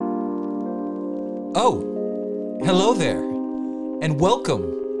Oh, hello there, and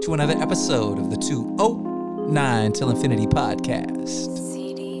welcome to another episode of the 209 Till Infinity podcast.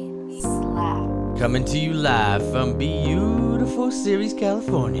 CD Slap. Coming to you live from beautiful Ceres,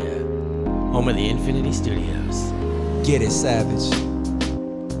 California, home of the Infinity Studios. Get it, Savage.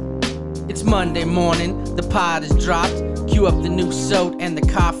 It's Monday morning, the pod is dropped. Cue up the new soda and the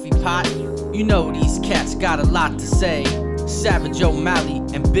coffee pot. You know these cats got a lot to say. Savage O'Malley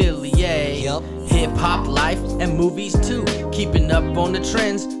and Billy A. Yep. Hip-hop, life, and movies too. Keeping up on the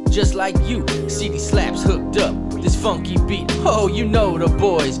trends, just like you. CD Slap's hooked up, this funky beat. Oh, you know the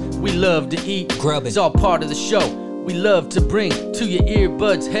boys, we love to eat. Grub it. It's all part of the show. We love to bring to your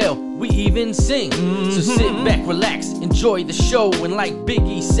earbuds, hell, we even sing. So sit back, relax, enjoy the show. And like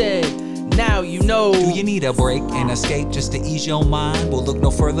Biggie said, now you know. Do you need a break and escape just to ease your mind? Well, look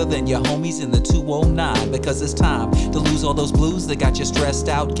no further than your homies in the 209, because it's time to lose all those blues that got you stressed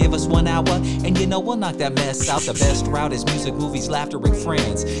out. Give us 1 hour and you know we'll knock that mess out. The best route is music, movies, laughter, and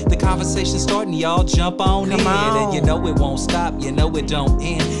friends. The conversation's starting, y'all jump on Come in. on. And you know it won't stop, you know it don't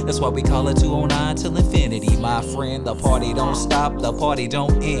end. That's why we call it 209 till infinity, my friend. The party don't stop, the party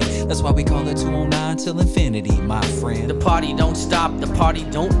don't end. That's why we call it 209 till infinity, my friend. The party don't stop, the party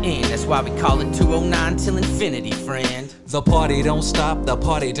don't end. That's why we call it 209 till infinity, friend. The party don't stop, the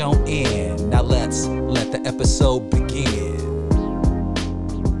party don't end. Now let's let the episode begin.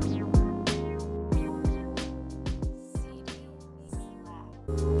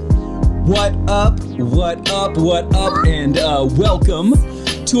 What up, and welcome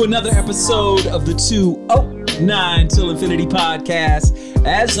to another episode of the 209 Till Infinity podcast.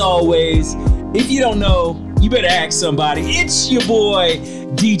 As always, if you don't know, you better ask somebody. It's your boy,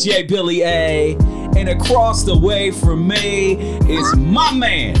 DJ Billy A. And across the way from me is my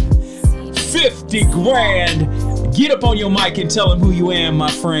man, 50 grand. Get up on your mic and tell him who you am, my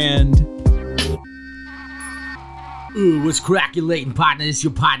friend. Ooh, what's craculating, partner? It's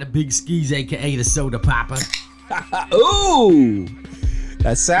your partner, Big Skis, a.k.a. the Soda Popper. Ooh,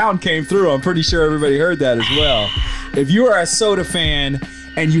 that sound came through. I'm pretty sure everybody heard that as well. If you are a soda fan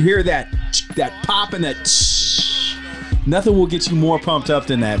and you hear that pop and that nothing will get you more pumped up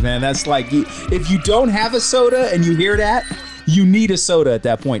than that, man. That's like, if you don't have a soda and you hear that, you need a soda at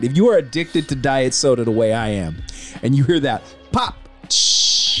that point. If you are addicted to diet soda the way I am, and you hear that pop,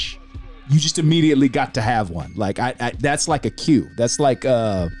 you just immediately got to have one. Like I that's like a cue. That's like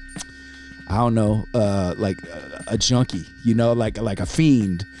I don't know, like a junkie, you know, like a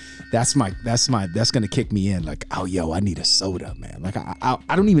fiend. That's gonna kick me in. Like, oh, yo, I need a soda, man. Like, I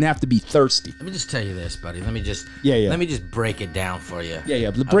don't even have to be thirsty. Let me just tell you this, buddy. Let me just break it down for you.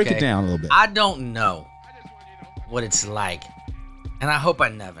 Yeah. Break it down a little bit. I don't know what it's like, and I hope I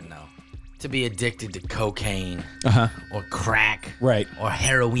never know, to be addicted to cocaine or crack, Right. or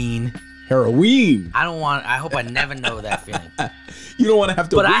heroin. Heroin. I hope I never know that feeling. You don't want to have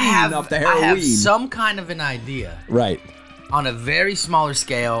to But wean I have off the heroin. I have some kind of an idea. Right. On a very smaller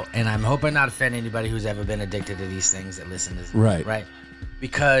scale, and I'm hoping not offend anybody who's ever been addicted to these things that listen to this. Right.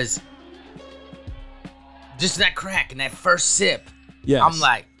 Because just that crack and that first sip, Yes. I'm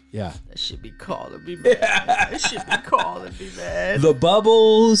like, Yeah. that should be calling me, man. That should be calling me, man. The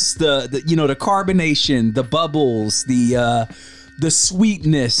bubbles, the carbonation, the bubbles, the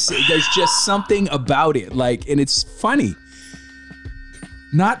sweetness. There's just something about it. Like, and it's funny.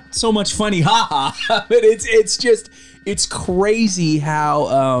 Not so much funny, haha, but it's crazy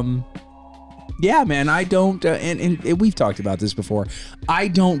how, yeah, man, I don't, and we've talked about this before. I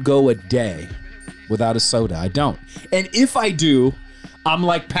don't go a day without a soda. I don't. And if I do, I'm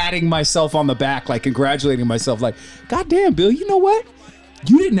like patting myself on the back, like congratulating myself, like, God damn, Bill, you know what?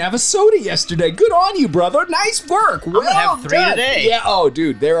 You didn't have a soda yesterday. Good on you, brother. Nice work. Well gonna have 3 done. today. Yeah. Oh,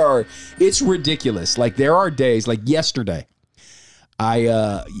 dude, it's ridiculous. Like, there are days, like yesterday,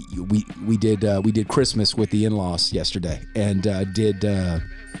 we did Christmas with the in-laws yesterday, and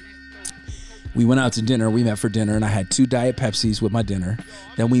we went out to dinner. We met for dinner, and I had 2 Diet Pepsis with my dinner.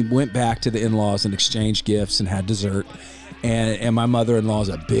 Then we went back to the in-laws and exchanged gifts and had dessert. And my mother-in-law is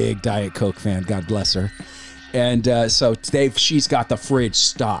a big Diet Coke fan. God bless her. And so she's got the fridge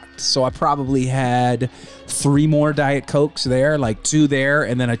stocked. So I probably had 3 more Diet Cokes there, like 2 there,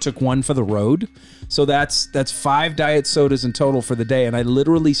 and then I took 1 for the road. So that's 5 diet sodas in total for the day. And I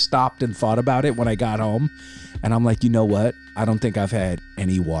literally stopped and thought about it when I got home. And I'm like, you know what? I don't think I've had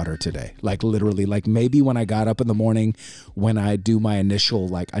any water today. Like, literally, like maybe when I got up in the morning, when I do my initial,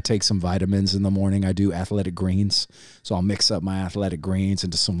 like I take some vitamins in the morning, I do Athletic Greens. So I'll mix up my Athletic Greens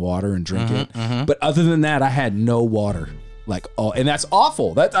into some water and drink it. But other than that, I had no water Like, oh, and that's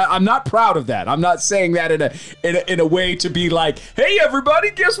awful. I'm not proud of that. I'm not saying that in a way to be like, hey,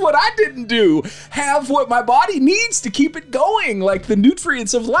 everybody, guess what I didn't do? Have what my body needs to keep it going, like the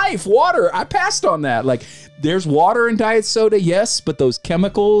nutrients of life, water. I passed on that. Like, there's water in diet soda, yes, but those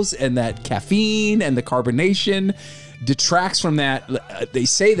chemicals and that caffeine and the carbonation detracts from that. They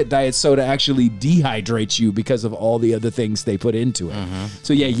say that diet soda actually dehydrates you because of all the other things they put into it.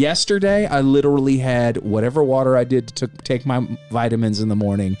 So yeah, yesterday I literally had whatever water I did to take my vitamins in the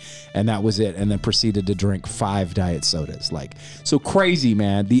morning, and that was it, and then proceeded to drink 5 diet sodas. Like, so crazy,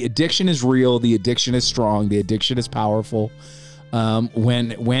 man. The addiction is real. The addiction is strong. The addiction is powerful.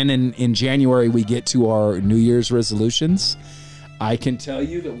 When in January we get to our New Year's resolutions, I can tell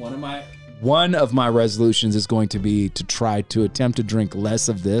you that one of my resolutions is going to be to try to attempt to drink less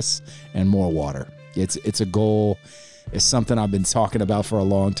of this and more water. It's a goal. It's something I've been talking about for a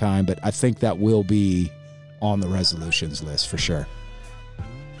long time, but I think that will be on the resolutions list for sure.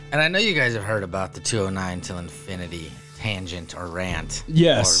 And I know you guys have heard about the 209 till infinity tangent or rant.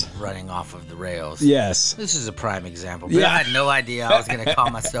 Yes. Or running off of the rails. Yes. This is a prime example. But Yeah. I had no idea I was going to call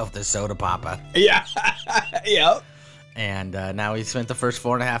myself the Soda Papa. Yeah. Yep. And now we spent the first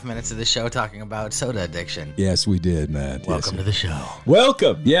 4.5 minutes of the show talking about soda addiction. Yes, we did, man. Welcome to the show.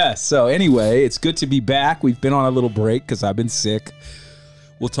 Welcome. Yeah. So anyway, it's good to be back. We've been on a little break because I've been sick.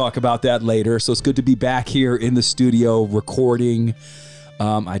 We'll talk about that later. So it's good to be back here in the studio recording.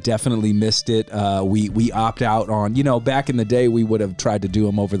 I definitely missed it. We opt out on, back in the day, we would have tried to do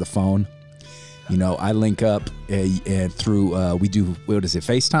them over the phone. I link up and through, we do, what is it,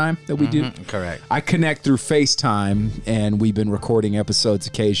 FaceTime that we do? Correct. I connect through FaceTime, and we've been recording episodes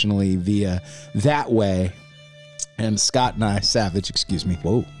occasionally via that way. And Scott and I, Savage, excuse me.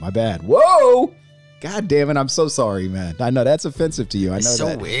 Whoa, my bad. Whoa! God damn it, I'm so sorry, man. I know that's offensive to you. I know It's so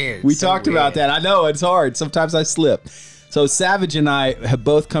that. weird. We So talked about weird. that. I know, it's hard. Sometimes I slip. So Savage and I have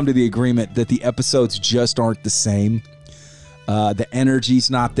both come to the agreement that the episodes just aren't the same. The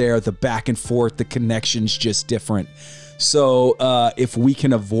energy's not there. The back and forth, the connection's just different. So if we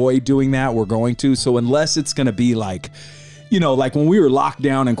can avoid doing that, we're going to. So unless it's going to be like, like when we were locked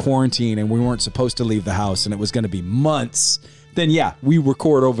down in quarantine and we weren't supposed to leave the house and it was going to be months, then yeah, we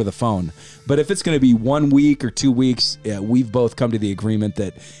record over the phone. But if it's going to be 1 week or 2 weeks, we've both come to the agreement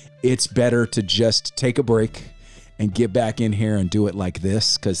that it's better to just take a break and get back in here and do it like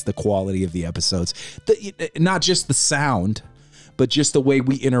this, because the quality of the episodes, not just the sound, but just the way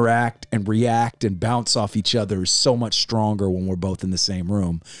we interact and react and bounce off each other is so much stronger when we're both in the same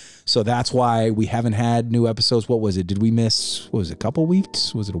room. So that's why we haven't had new episodes. What was it? Did we miss, what was it, a couple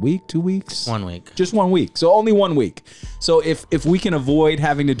weeks? Was it a week, 2 weeks? 1 week. Just 1 week. So only 1 week. So if we can avoid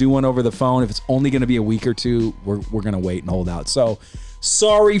having to do one over the phone, if it's only going to be a week or two, we're going to wait and hold out. So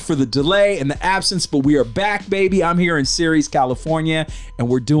sorry for the delay and the absence, but we are back, baby. I'm here in Ceres, California, and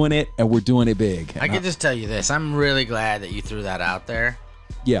we're doing it, and we're doing it big. I can just tell you this. I'm really glad that you threw that out there,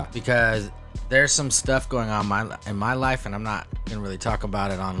 Yeah. because there's some stuff going on in my life, and I'm not going to really talk about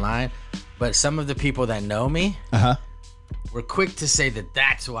it online, but some of the people that know me were quick to say that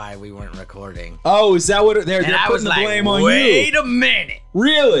that's why we weren't recording. Oh, is that what they're And I putting was the like, blame on wait you? a minute.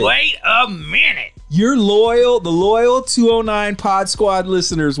 Really? Wait a minute. You're the loyal 209 Pod Squad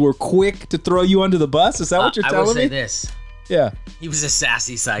listeners were quick to throw you under the bus? Is that what you're I telling will say me? this. Yeah. He was a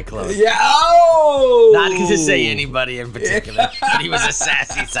sassy cyclone. Yeah. Oh! Not to say anybody in particular, but he was a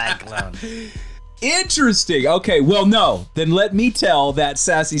sassy cyclone. Interesting. Okay, well, no. Then let me tell that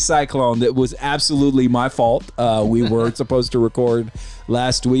sassy cyclone that was absolutely my fault. We weren't supposed to record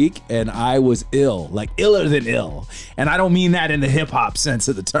last week, and I was ill, like iller than ill. And I don't mean that in the hip-hop sense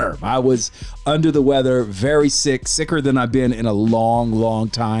of the term. I was under the weather, very sick, sicker than I've been in a long, long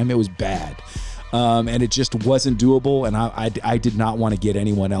time. It was bad. And it just wasn't doable, and I did not want to get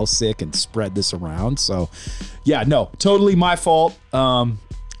anyone else sick and spread this around. So, yeah, no, totally my fault.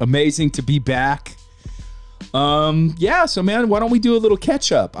 Amazing to be back. Yeah, so man, why don't we do a little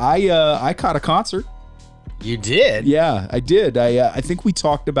catch up? I caught a concert. You did? Yeah, I did. I think we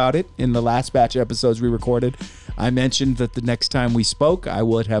talked about it in the last batch of episodes we recorded. I mentioned that the next time we spoke, I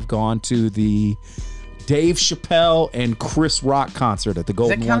would have gone to the Dave Chappelle and Chris Rock concert at the Does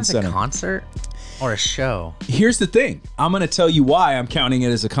that Golden count One as a Center. concert or a show? Here's the thing. I'm going to tell you why I'm counting it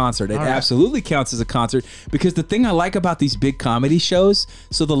as a concert. It All right. absolutely counts as a concert, because the thing I like about these big comedy shows,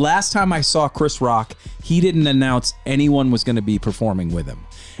 so the last time I saw Chris Rock, he didn't announce anyone was going to be performing with him.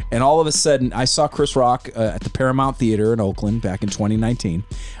 And all of a sudden, I saw Chris Rock at the Paramount Theater in Oakland back in 2019.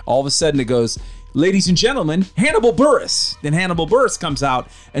 All of a sudden it goes, ladies and gentlemen, Hannibal Buress. Then Hannibal Buress comes out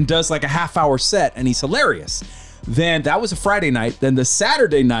and does like a half-hour set, and he's hilarious. Then that was a Friday night. Then the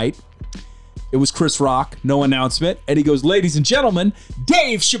Saturday night, It was Chris Rock, no announcement. And he goes, ladies and gentlemen,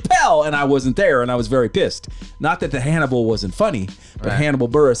 Dave Chappelle. And I wasn't there, and I was very pissed. Not that the Hannibal wasn't funny, but Right. Hannibal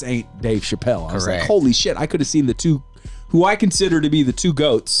Buress ain't Dave Chappelle. I was like, Correct. holy shit, I could have seen the two, who I consider to be the two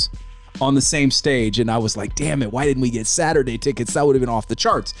GOATs on the same stage. And I was like, damn it, why didn't we get Saturday tickets? That would have been off the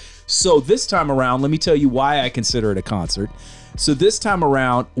charts. So this time around, let me tell you why I consider it a concert. So this time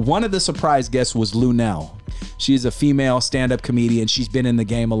around, one of the surprise guests was Lunel. She is a female stand-up comedian. She's been in the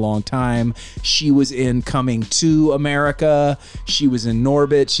game a long time. She was in Coming to America. She was in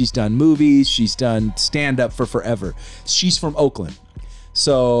Norbit. She's done movies. She's done stand-up for forever. She's from Oakland.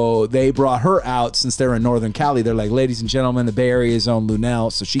 So they brought her out since they're in Northern Cali. They're like, ladies and gentlemen, the Bay Area's own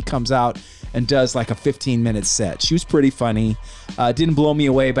Lunel. So she comes out and does like a 15-minute set. She was pretty funny. Didn't blow me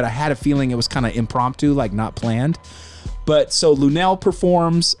away, but I had a feeling it was kind of impromptu, like not planned. But so Lunel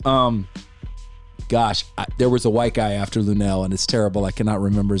performs. There was a white guy after Lunel, and it's terrible. I cannot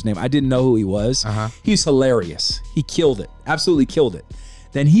remember his name. I didn't know who he was. He's hilarious. He killed it. Absolutely killed it.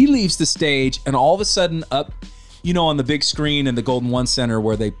 Then he leaves the stage, and all of a sudden up, on the big screen in the Golden One Center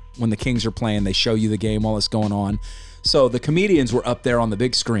where when the Kings are playing, they show you the game, all that's going on. So the comedians were up there on the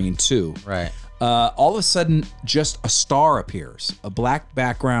big screen too. Right. All of a sudden, just a star appears, a black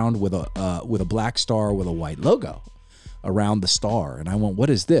background with a black star with a white logo around the star. And I went,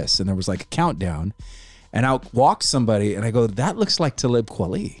 what is this? And there was like a countdown, and out walks somebody, and I go, that looks like Talib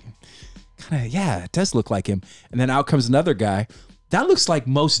Kweli. Kind of, yeah, it does look like him. And then out comes another guy. That looks like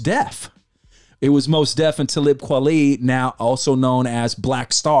Mos Def. It was Mos Def and Talib Kweli, now also known as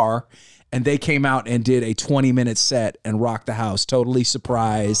Black Star. And they came out and did a 20-minute set and rocked the house. Totally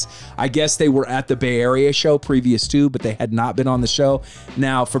surprised. I guess they were at the Bay Area show previous to, but they had not been on the show.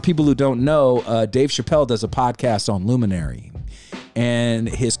 Now, for people who don't know, Dave Chappelle does a podcast on Luminary. And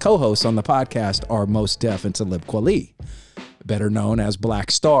his co-hosts on the podcast are Mos Def and Talib Kweli, better known as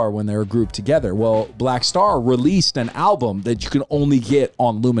Black Star when they're grouped together. Well, Black Star released an album that you can only get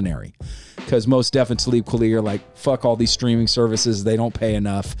on Luminary, because Mos Def and Talib Kweli are like, fuck all these streaming services. They don't pay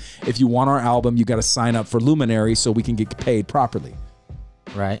enough. If you want our album, you got to sign up for Luminary so we can get paid properly.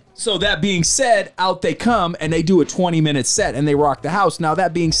 Right. So that being said, out they come and they do a 20-minute set and they rock the house. Now,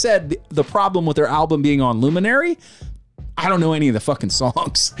 that being said, the problem with their album being on Luminary, I don't know any of the fucking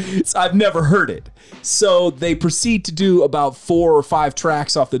songs. So I've never heard it. So they proceed to do about 4 or 5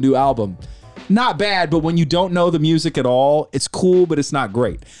 tracks off the new album. Not bad, but when you don't know the music at all, it's cool, but it's not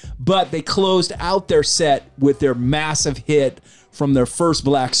great. But they closed out their set with their massive hit from their first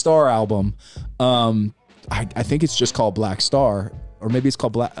Black Star album. I think it's just called Black Star. Or maybe it's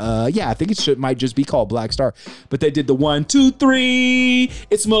called Black. I think it might just be called Black Star. But they did the 1, 2, 3.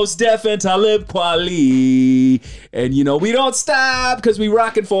 It's Mos Def and Talib Kweli, and we don't stop because we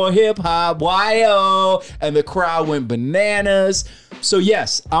rocking for hip hop. Why-oh? And the crowd went bananas. So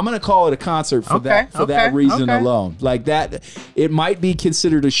yes, I'm gonna call it a concert for that reason alone. Like that, it might be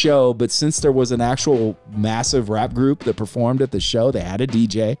considered a show, but since there was an actual massive rap group that performed at the show, they had a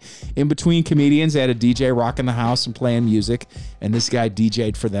DJ. In between comedians, they had a DJ rocking the house and playing music, and this guy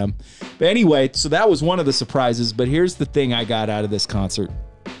DJ'd for them. But anyway, so that was one of the surprises. But here's the thing I got out of this concert.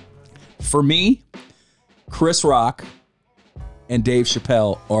 For me, Chris Rock and Dave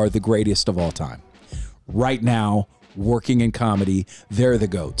Chappelle are the greatest of all time. Right now, working in comedy, they're the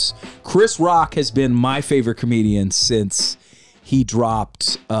GOATs. Chris Rock has been my favorite comedian since he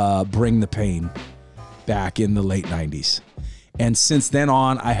dropped Bring the Pain back in the late 90s. And since then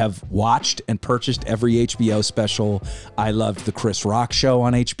on, I have watched and purchased every HBO special. I loved the Chris Rock show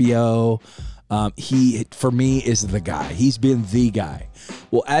on HBO. He, for me, is the guy. He's been the guy.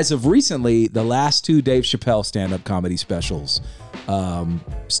 Well, as of recently, the last 2 Dave Chappelle stand-up comedy specials,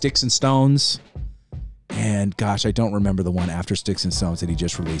 Sticks and Stones, and gosh, I don't remember the one after Sticks and Stones that he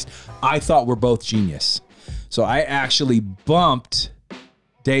just released, I thought were both genius. So I actually bumped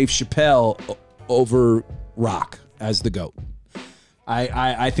Dave Chappelle over Rock as the GOAT.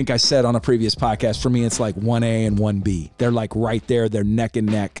 I think I said on a previous podcast, for me, it's like 1A and 1B. They're like right there. They're neck and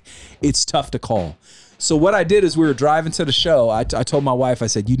neck. It's tough to call. So what I did is we were driving to the show. I told my wife, I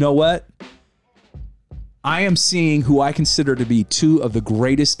said, you know what? I am seeing who I consider to be 2 of the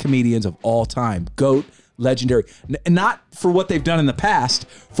greatest comedians of all time. GOAT, legendary. Not for what they've done in the past,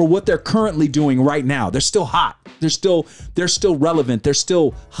 for what they're currently doing right now. They're still hot. They're still relevant. They're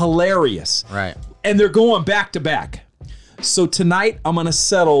still hilarious. Right. And they're going back to back. So tonight, I'm going to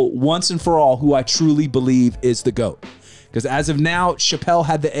settle once and for all who I truly believe is the GOAT. Because as of now, Chappelle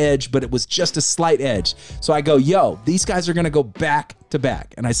had the edge, but it was just a slight edge. So I go, these guys are going to go back to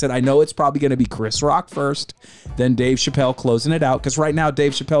back. And I said, I know it's probably going to be Chris Rock first, then Dave Chappelle closing it out. Because right now,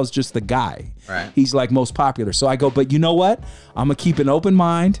 Dave Chappelle is just the guy. Right. He's like most popular. So I go, but you know what? I'm going to keep an open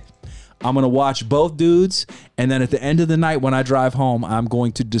mind. I'm going to watch both dudes. And then at the end of the night when I drive home, I'm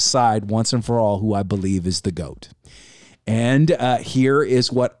going to decide once and for all who I believe is the GOAT. And here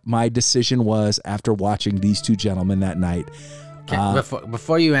is what my decision was after watching these two gentlemen that night.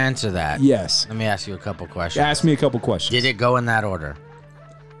 Before you answer that, yes. let me ask you a couple questions. Ask me a couple questions. Did it go in that order?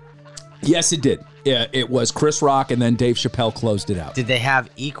 Yes, it did. Yeah, it was Chris Rock and then Dave Chappelle closed it out. Did they have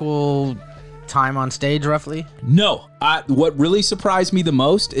equal time on stage, roughly? No. What really surprised me the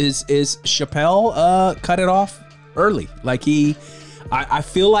most is Chappelle cut it off early. Like I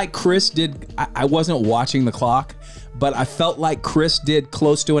feel like Chris did. I wasn't watching the clock, but I felt like Chris did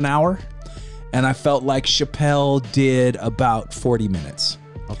close to an hour, and I felt like Chappelle did about 40 minutes.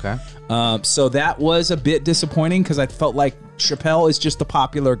 Okay. So that was a bit disappointing because I felt like Chappelle is just the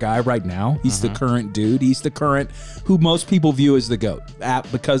popular guy right now. He's the current dude. He's the current who most people view as the GOAT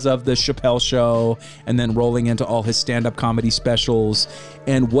because of the Chappelle Show and then rolling into all his stand-up comedy specials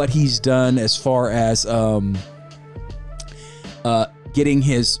and what he's done as far as getting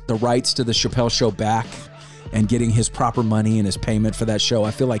the rights to the Chappelle Show back and getting his proper money and his payment for that show.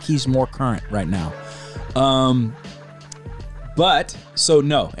 I feel like he's more current right now. But, so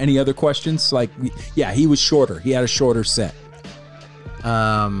no. Any other questions? Like, yeah, he was shorter. He had a shorter set.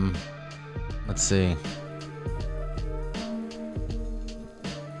 Let's see.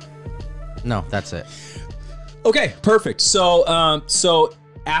 No, that's it. Okay, perfect. So, so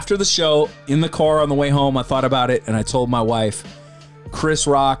after the show, in the car on the way home, I thought about it and I told my wife, Chris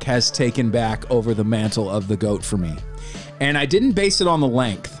Rock has taken back over the mantle of the GOAT for me. And I didn't base it on the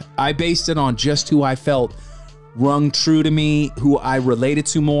length. I based it on just who I felt rung true to me, who I related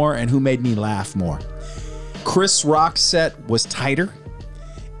to more, and who made me laugh more. Chris Rock's set was tighter.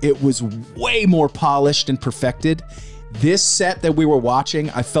 It was way more polished and perfected. This set that we were watching,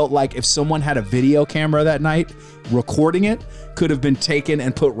 I felt like if someone had a video camera that night, recording it could have been taken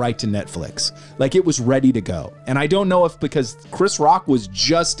and put right to Netflix. Like it was ready to go. And I don't know if because Chris Rock was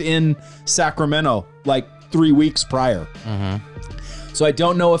just in Sacramento like 3 weeks prior. So I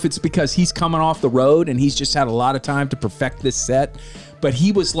don't know if it's because he's coming off the road and he's just had a lot of time to perfect this set, but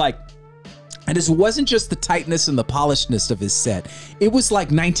he was like, and it wasn't just the tightness and the polishedness of his set. It was like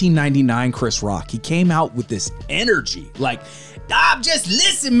 1999 Chris Rock. He came out with this energy, like, just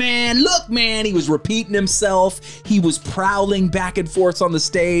listen, man. Look, man. He was repeating himself. He was prowling back and forth on the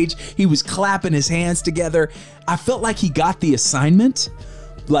stage. He was clapping his hands together. I felt like he got the assignment.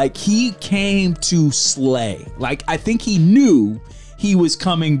 Like he came to slay. Like I think he knew he was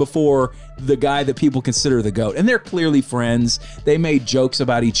coming before the guy that people consider the GOAT. And they're clearly friends. They made jokes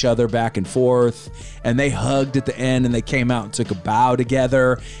about each other back and forth, and they hugged at the end, and they came out and took a bow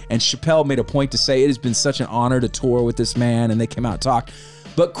together. And Chappelle made a point to say, it has been such an honor to tour with this man, and they came out and talked.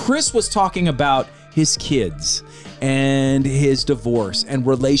 But Chris was talking about his kids and his divorce and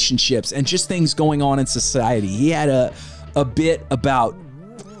relationships and just things going on in society. He had a bit about,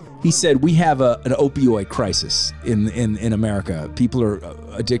 he said, we have an opioid crisis in America. People are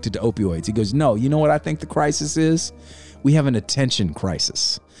addicted to opioids. He goes, no, you know what I think the crisis is? We have an attention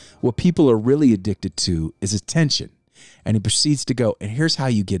crisis. What people are really addicted to is attention. And he proceeds to go, and here's how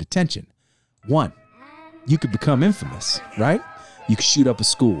you get attention. 1, you could become infamous, right? You could shoot up a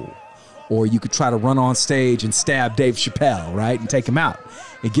school. Or you could try to run on stage and stab Dave Chappelle, right? And take him out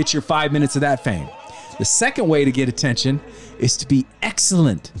and get your 5 minutes of that fame. The second way to get attention is to be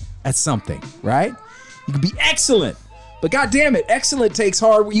excellent at something, right? You can be excellent, but goddamn it, excellent takes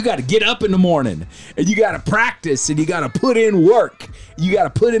hard work. You got to get up in the morning and you got to practice and you got to put in work. You got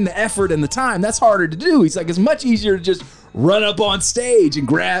to put in the effort and the time. That's harder to do. He's like, it's much easier to just run up on stage and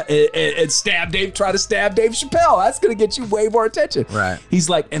grab and try to stab Dave Chappelle. That's going to get you way more attention. Right. He's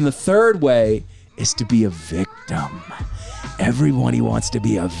like, and the third way is to be a victim. Everybody wants to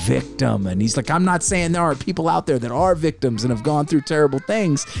be a victim. And he's like, I'm not saying there aren't people out there that are victims and have gone through terrible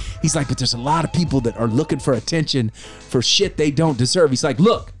things. He's like, but there's a lot of people that are looking for attention for shit they don't deserve. He's like,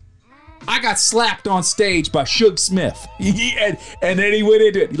 look, I got slapped on stage by Suge Smith. and then he went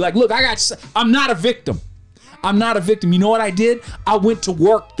into it. He's like, look, I'm not a victim. I'm not a victim. You know what I did? I went to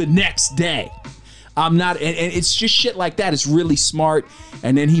work the next day. I'm not, and it's just shit like that. It's really smart.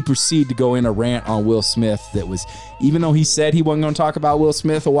 And then he proceeded to go in a rant on Will Smith that was, even though he said he wasn't going to talk about Will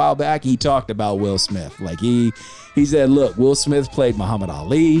Smith a while back, he talked about Will Smith. Like he said, look, Will Smith played Muhammad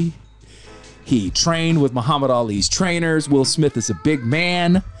Ali. He trained with Muhammad Ali's trainers. Will Smith is a big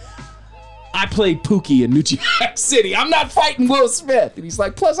man. I played Pookie in New Jack City. I'm not fighting Will Smith. And he's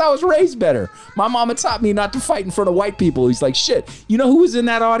like, plus I was raised better. My mama taught me not to fight in front of white people. He's like, shit, you know who was in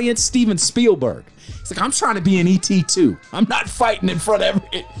that audience? Steven Spielberg. He's like, I'm trying to be in E.T. too. I'm not fighting in front of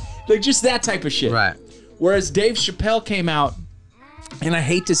like just that type of shit. Right. Whereas Dave Chappelle came out and I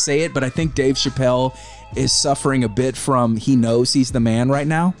hate to say it, but I think Dave Chappelle is suffering a bit from he knows he's the man right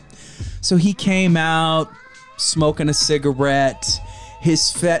now. So he came out smoking a cigarette. His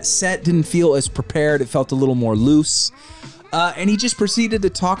set didn't feel as prepared. It felt a little more loose. And he just proceeded to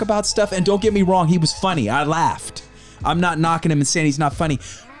talk about stuff. And don't get me wrong, he was funny. I laughed. I'm not knocking him and saying he's not funny.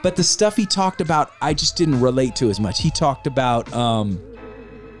 But the stuff he talked about, I just didn't relate to as much. He talked about...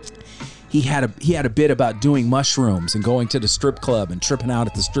 He had a bit about doing mushrooms and going to the strip club and tripping out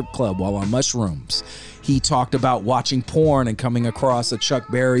at the strip club while on mushrooms. He talked about watching porn and coming across a Chuck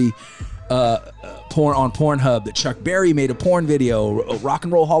Berry porn on Pornhub that Chuck Berry made a porn video, a Rock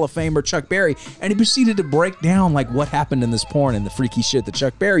and Roll Hall of Famer Chuck Berry, and he proceeded to break down like what happened in this porn and the freaky shit that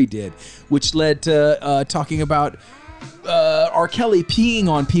Chuck Berry did, which led to talking about R. Kelly peeing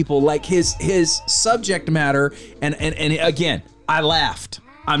on people, like his subject matter. And again, I laughed.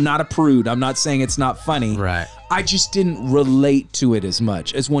 I'm not a prude. I'm not saying it's not funny. Right. I just didn't relate to it as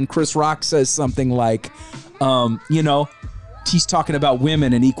much as when Chris Rock says something like, he's talking about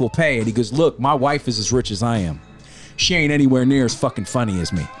women and equal pay. And he goes, look, my wife is as rich as I am. She ain't anywhere near as fucking funny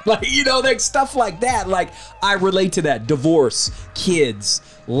as me. Like, like stuff like that. Like, I relate to that. Divorce, kids,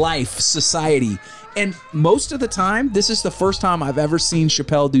 life, society. And most of the time, this is the first time I've ever seen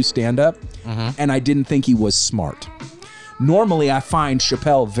Chappelle do stand-up, and I didn't think he was smart. Normally, I find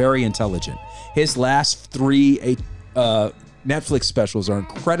Chappelle very intelligent. His last 3 Netflix specials are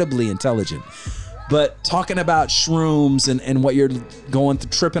incredibly intelligent. But talking about shrooms and what you're going through,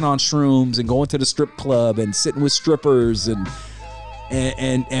 tripping on shrooms and going to the strip club and sitting with strippers and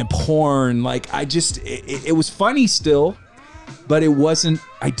porn, like it was funny still, but it wasn't.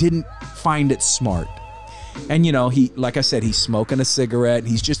 I didn't find it smart. And he, like I said, he's smoking a cigarette.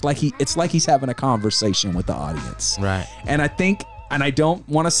 He's just like it's like he's having a conversation with the audience. Right. And I think, and I don't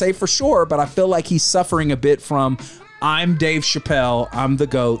want to say for sure, but I feel like he's suffering a bit from, I'm Dave Chappelle. I'm the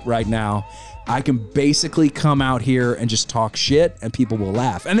GOAT right now. I can basically come out here and just talk shit and people will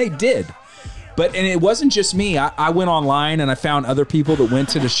laugh. And they did. And it wasn't just me. I went online and I found other people that went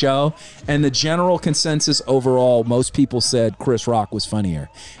to the show, and the general consensus overall, most people said Chris Rock was funnier.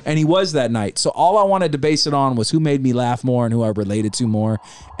 And he was that night. So all I wanted to base it on was who made me laugh more and who I related to more,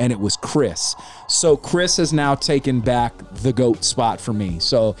 and it was Chris. So Chris has now taken back the GOAT spot for me.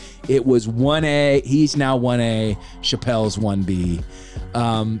 So it was 1A. He's now 1A. Chappelle's 1B.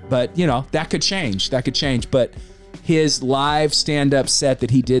 But, that could change. But his live stand-up set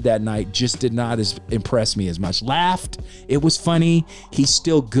that he did that night just did not impress me as much. Laughed. It was funny. He's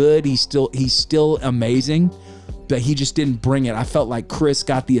still good. He's still amazing, but he just didn't bring it. I felt like Chris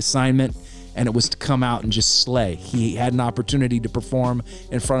got the assignment, and it was to come out and just slay. He had an opportunity to perform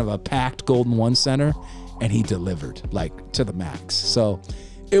in front of a packed Golden One Center, and he delivered, like, to the max. So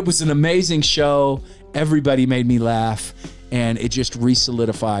it was an amazing show. Everybody made me laugh. And it just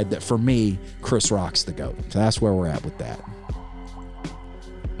re-solidified that for me, Chris Rock's the GOAT. So that's where we're at with that.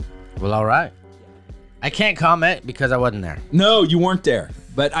 Well, all right. I can't comment because I wasn't there. No, you weren't there.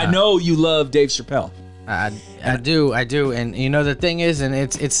 But I know you love Dave Chappelle. I do. And the thing is, and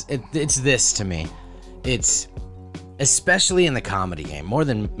it's this to me. It's especially in the comedy game, more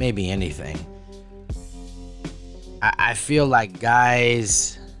than maybe anything. I feel like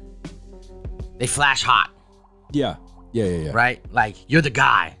guys, they flash hot. Yeah. Yeah. Right? Like, you're the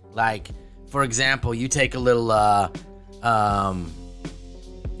guy. Like, for example, you take a little,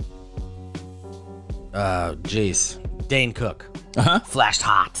 Dane Cook. Flashed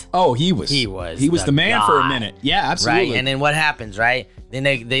hot. Oh, he was the man guy, for a minute. Yeah, absolutely. Right? And then what happens, right? Then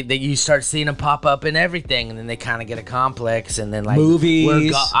they you start seeing them pop up in everything, and then they kind of get a complex, and then like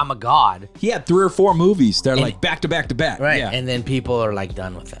movies. I'm a god. He had 3 or 4 movies. They're like back to back to back. Right. Yeah. And then people are like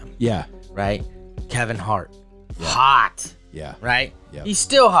done with them. Yeah. Right? Kevin Hart. Yeah. Hot. Yeah. Right? Yeah. He's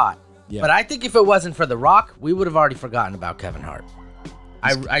still hot. Yeah. But I think if it wasn't for The Rock, we would have already forgotten about Kevin Hart.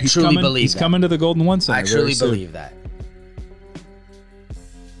 I truly believe he's that. coming to the Golden One Center. I truly believe that.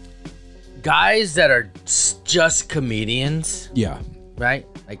 Guys that are just comedians. Yeah. Right?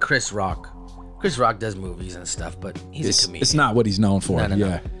 Like Chris Rock. Chris Rock does movies and stuff, but he's a comedian. It's not what he's known for.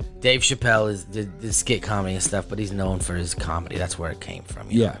 No. Dave Chappelle is the skit comedy and stuff, but he's known for his comedy. That's where it came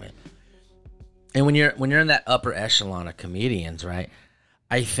from. You know what I mean? And when you're in that upper echelon of comedians, right?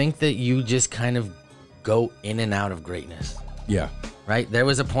 I think that you just kind of go in and out of greatness. Yeah. Right? There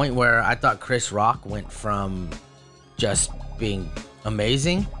was a point where I thought Chris Rock went from just being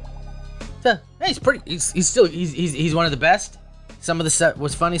amazing to, hey, he's one of the best. Some of the stuff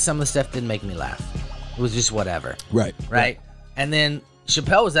was funny, some of the stuff didn't make me laugh. It was just whatever. Right. And then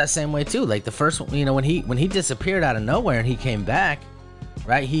Chappelle was that same way too. Like the first one, when he disappeared out of nowhere and he came back,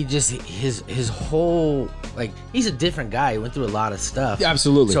 right? He just his whole, like, he's a different guy. He went through a lot of stuff. Yeah,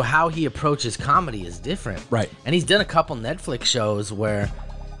 absolutely. So how he approaches comedy is different. Right. And he's done a couple Netflix shows where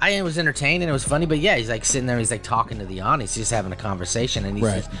I was entertained and it was funny, but yeah, he's like sitting there, he's like talking to the audience, he's just having a conversation, and he's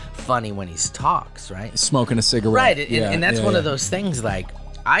Right. just funny when he talks, right? Smoking a cigarette. Right, and, Yeah, and that's yeah, one yeah. of those things, like,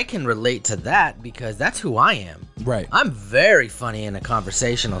 I can relate to that because that's who I am. Right. I'm very funny in a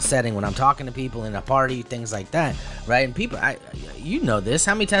conversational setting when I'm talking to people in a party, things like that, right? And people, you know this,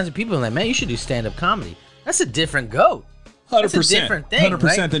 how many times have people been like, man, you should do stand-up comedy? That's a different goat. 100%. That's a different thing, 100%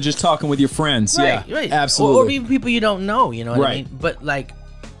 right? than just talking with your friends. Right, yeah, right. absolutely. Or even people you don't know, you know what I Right. mean? But like,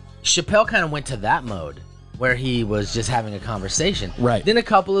 Chappelle kind of went to that mode where he was just having a conversation. Right. Then a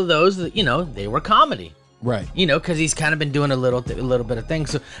couple of those, you know, they were comedy. Right. You know, because he's kind of been doing a little bit of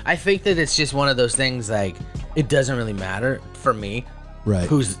things. So I think that it's just one of those things, like, it doesn't really matter for me Right.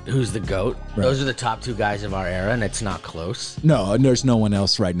 who's the GOAT. Right. Those are the top two guys of our era, and it's not close. No, and there's no one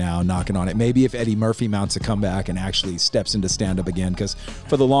else right now knocking on it. Maybe if Eddie Murphy mounts a comeback and actually steps into stand-up again, because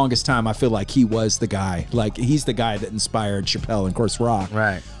for the longest time, I feel like he was the guy. Like, he's the guy that inspired Chappelle and, of course, Rock.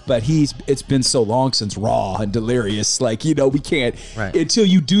 Right. But it's been so long since Raw and Delirious. Like, you know, we can't, Right. until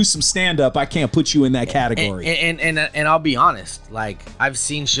you do some stand-up, I can't put you in that category. And I'll be honest, like, I've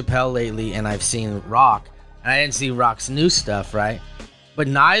seen Chappelle lately, and I've seen Rock, and I didn't see Rock's new stuff, right? But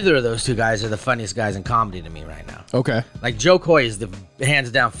neither of those two guys are the funniest guys in comedy to me right now. Okay. Like, Joe Coy is the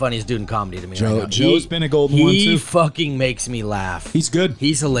hands down funniest dude in comedy to me right now. Joe's been a golden one, too. He fucking makes me laugh. He's good.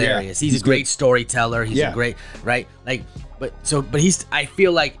 He's hilarious. Yeah, he's a great good. storyteller. He's Yeah. a great, right? Like, but he's, I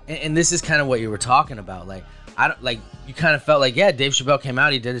feel like, and this is kind of what you were talking about. Like, I don't, like, you kind of felt like, yeah, Dave Chappelle came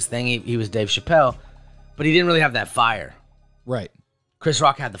out, he did his thing, he was Dave Chappelle, but he didn't really have that fire. Right. Chris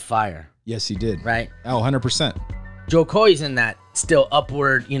Rock had the fire, Yes, he did. right? Oh, 100%. Joe Coy's in that still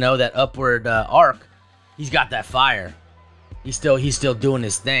upward, you know, that upward arc. He's got that fire. He's still doing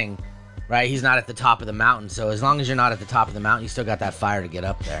his thing, right? He's not at the top of the mountain. So as long as you're not at the top of the mountain, you still got that fire to get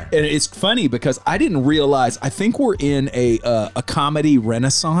up there. And it's funny because I didn't realize, I think we're in a comedy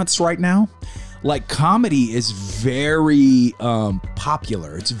renaissance right now. Like, comedy is very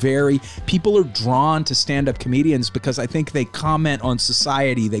popular. It's people are drawn to stand-up comedians because I think they comment on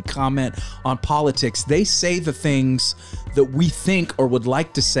society, they comment on politics, they say the things that we think or would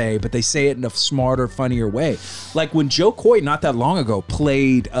like to say, but they say it in a smarter, funnier way. Like when Joe Coy not that long ago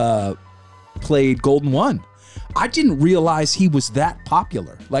played Golden One, I didn't realize he was that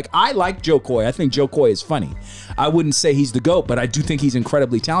popular. Like, I like Joe Coy. I think Joe Coy is funny. I wouldn't say he's the GOAT, but I do think he's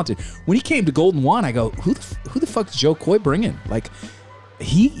incredibly talented. When he came to Golden One, I go, who the fuck is Joe Coy bringing? Like,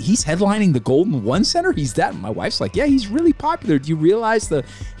 he's headlining the Golden One Center? He's that? My wife's like, yeah, he's really popular. Do you realize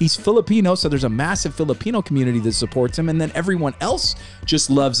he's Filipino, so there's a massive Filipino community that supports him, and then everyone else just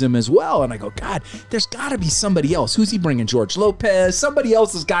loves him as well. And I go, God, there's got to be somebody else. Who's he bringing? George Lopez? Somebody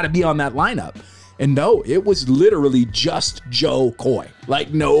else has got to be on that lineup. And no, it was literally just Joe Coy.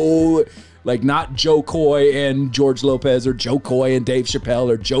 Like, no, like not Joe Coy and George Lopez or Joe Coy and Dave Chappelle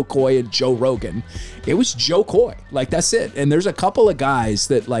or Joe Coy and Joe Rogan. It was Joe Coy. Like, that's it. And there's a couple of guys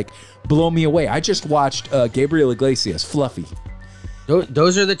that, like, blow me away. I just watched Gabriel Iglesias, Fluffy.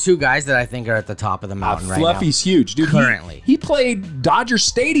 Those are the two guys that I think are at the top of the mountain right now. Fluffy's huge, dude. Currently. He played Dodger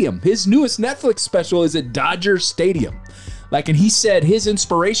Stadium. His newest Netflix special is at Dodger Stadium. Like, and he said his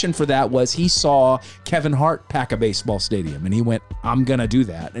inspiration for that was he saw Kevin Hart pack a baseball stadium, and he went, I'm gonna do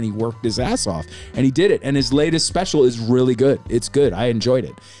that, and he worked his ass off, and he did it. And his latest special is really good. It's good. I enjoyed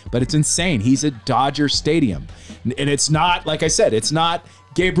it, but it's insane. He's at Dodger Stadium, and it's not, like I said, it's not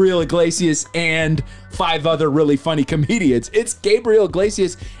Gabriel Iglesias and 5 other really funny comedians. It's Gabriel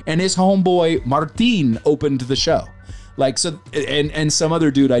Iglesias and his homeboy Martin opened the show. Like, so, and some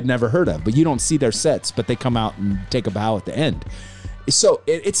other dude I'd never heard of, but you don't see their sets, but they come out and take a bow at the end. So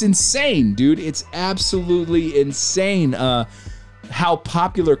it's insane, dude. It's absolutely insane how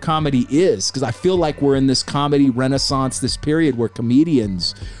popular comedy is, because I feel like we're in this comedy renaissance, this period where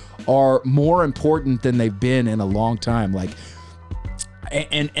comedians are more important than they've been in a long time. Like,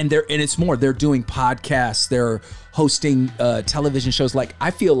 and it's more, they're doing podcasts, they're hosting television shows. Like, I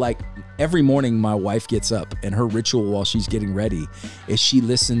feel like every morning my wife gets up and her ritual while she's getting ready is she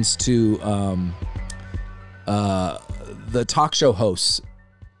listens to the talk show hosts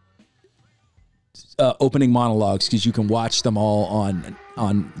opening monologues, because you can watch them all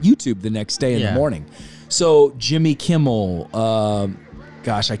on YouTube the next day in the morning. So Jimmy Kimmel,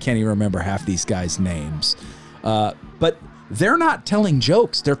 gosh, I can't even remember half these guys' names, but they're not telling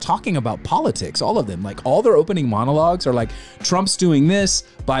jokes. They're talking about politics, all of them. Like, all their opening monologues are like, Trump's doing this,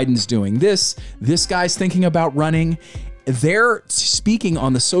 Biden's doing this guy's thinking about running. they're speaking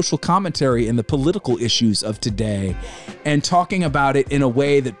on the social commentary and the political issues of today and talking about it in a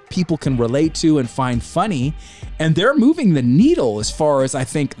way that people can relate to and find funny. And they're moving the needle as far as, I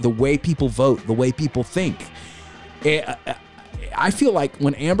think, the way people vote, the way people think. I feel like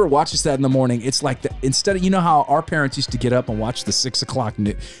when Amber watches that in the morning, it's like instead of, you know how our parents used to get up and watch the 6 o'clock,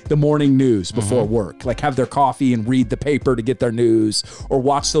 the morning news before work, like have their coffee and read the paper to get their news, or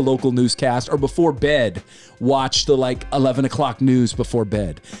watch the local newscast, or before bed, watch the like 11 o'clock news before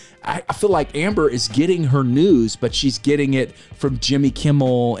bed. I feel like Amber is getting her news, but she's getting it from Jimmy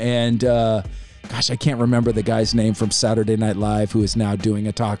Kimmel and, gosh, I can't remember the guy's name from Saturday Night Live who is now doing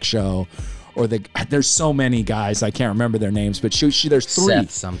a talk show. Or there's so many guys, I can't remember their names, but there's three.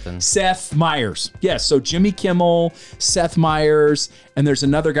 Seth Meyers. Yes, so Jimmy Kimmel, Seth Meyers, and there's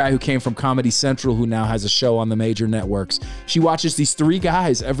another guy who came from Comedy Central who now has a show on the major networks. She watches these three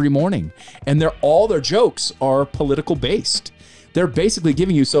guys every morning, and all their jokes are political based. They're basically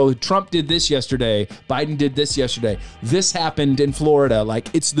giving you, so Trump did this yesterday, Biden did this yesterday, this happened in Florida. Like,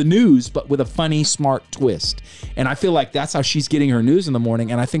 it's the news, but with a funny, smart twist. And I feel like that's how she's getting her news in the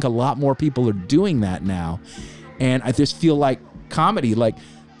morning. And I think a lot more people are doing that now. And I just feel like comedy, like,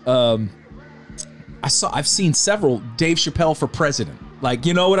 I've seen several Dave Chappelle for president. Like,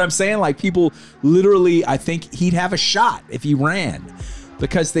 you know what I'm saying? Like, people literally, I think he'd have a shot if he ran.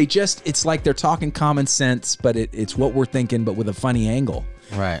 Because it's like they're talking common sense, but it's what we're thinking, but with a funny angle.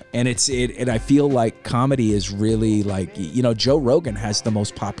 Right. And and I feel like comedy is really like, you know, Joe Rogan has the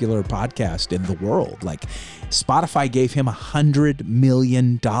most popular podcast in the world. Like, Spotify gave him $100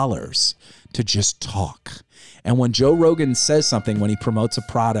 million to just talk. And when Joe Rogan says something, when he promotes a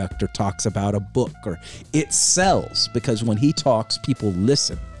product or talks about a book, or it sells, because when he talks, people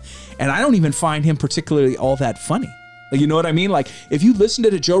listen. And I don't even find him particularly all that funny. You know what I mean? Like, if you listen to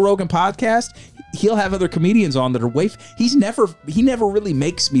the Joe Rogan podcast, he'll have other comedians on that are he never really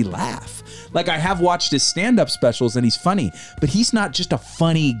makes me laugh. Like, I have watched his stand-up specials and he's funny, but he's not just a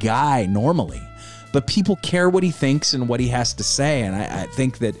funny guy normally. But people care what he thinks and what he has to say. And I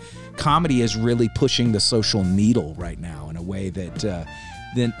think that comedy is really pushing the social needle right now in a way that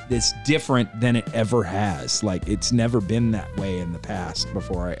it's different than it ever has. Like, it's never been that way in the past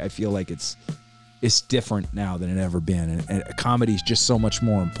before. I feel like it's different now than it ever been. And comedy is just so much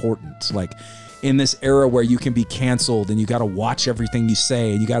more important. Like, in this era where you can be canceled and you got to watch everything you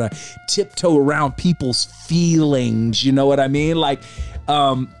say and you got to tiptoe around people's feelings. You know what I mean? Like,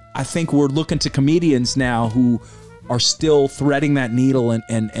 I think we're looking to comedians now who are still threading that needle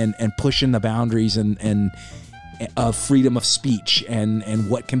and pushing the boundaries and freedom of speech and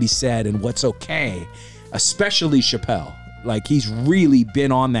what can be said and what's okay, especially Chappelle. Like, he's really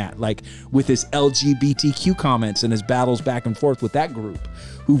been on that, like with his LGBTQ comments and his battles back and forth with that group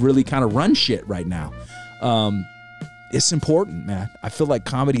who really kind of run shit right now. It's important, man. I feel like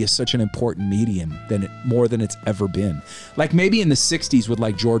comedy is such an important medium more than it's ever been. Like, maybe in the 60s with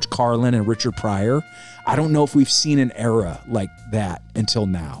like George Carlin and Richard Pryor, I don't know if we've seen an era like that until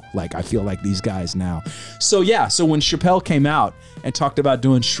now. Like, I feel like these guys now. So yeah, so when Chappelle came out and talked about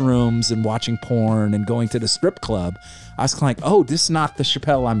doing shrooms and watching porn and going to the strip club, I was kind of like, oh, this is not the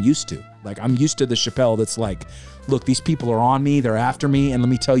Chappelle I'm used to. Like, I'm used to the Chappelle that's like, look, these people are on me, they're after me, and let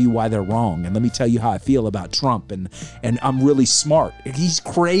me tell you why they're wrong, and let me tell you how I feel about Trump, and I'm really smart. He's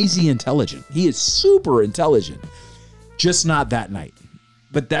crazy intelligent. He is super intelligent. Just not that night.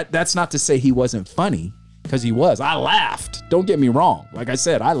 But that's not to say he wasn't funny, because he was. I laughed. Don't get me wrong. Like I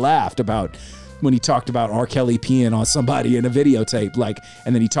said, I laughed about when he talked about R. Kelly peeing on somebody in a videotape, like,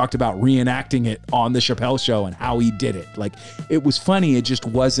 and then he talked about reenacting it on the Chappelle Show and how he did it. Like, it was funny. It just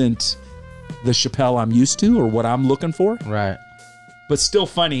wasn't the Chappelle I'm used to or what I'm looking for. Right. But still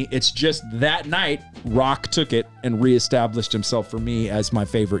funny. It's just that night, Rock took it and reestablished himself for me as my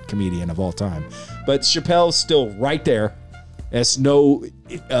favorite comedian of all time. But Chappelle's still right there. It's no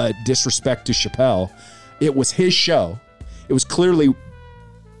disrespect to Chappelle. It was his show. It was clearly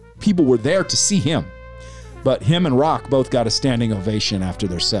people were there to see him. But him and Rock both got a standing ovation after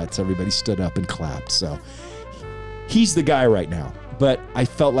their sets. Everybody stood up and clapped. So he's the guy right now. But I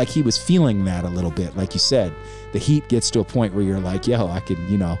felt like he was feeling that a little bit. Like you said, the heat gets to a point where you're like, yo, I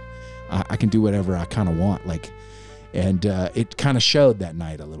can do whatever I kind of want. Like, and it kind of showed that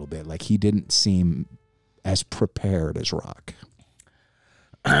night a little bit. Like, he didn't seem as prepared as Rock.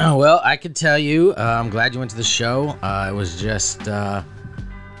 Well, I could tell you, I'm glad you went to the show. It was just, it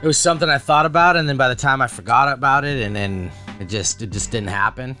was something I thought about, and then by the time I forgot about it, and then it just didn't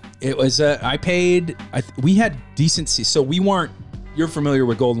happen. It was, we had decent seats, so we weren't. You're familiar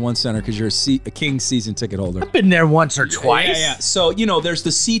with Golden One Center because you're a King season ticket holder. I've been there once or twice. Yeah. So, there's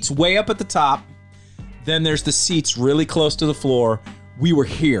the seats way up at the top, Then there's the seats really close to the floor. We were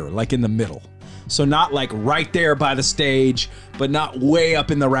here, like in the middle. So not like right there by the stage, but not way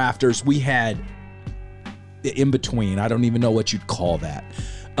up in the rafters. We had in between. I don't even know what you'd call that.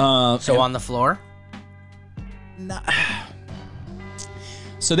 So on the floor?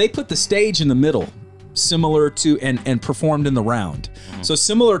 So they put the stage in the middle, similar to and performed in the round. So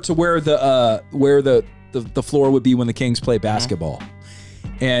similar to where the floor would be when the Kings play basketball.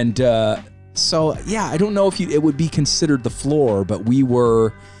 And so yeah, I don't know if it would be considered the floor, but we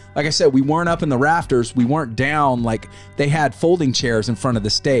were, like I said, we weren't up in the rafters. We weren't down. Like they had folding chairs in front of the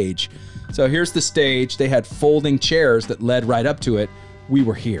stage. So here's the stage. They had folding chairs that led right up to it. We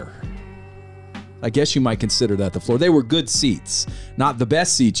were here. I guess you might consider that the floor. They were good seats, not the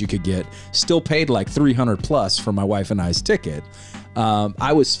best seats you could get. Still paid like $300 plus for my wife and I's ticket.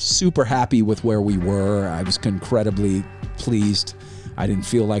 I was super happy with where we were. I was incredibly pleased. I didn't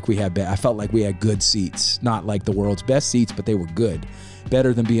feel like we had I felt like we had good seats, not like the world's best seats, but they were good.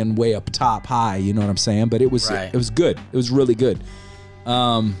 Better than being way up top high, you know what I'm saying? But it was right. It was good. It was really good.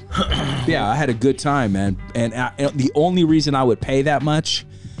 Yeah, I had a good time, man. And the only reason I would pay that much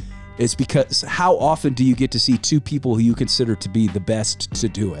is because how often do you get to see two people who you consider to be the best to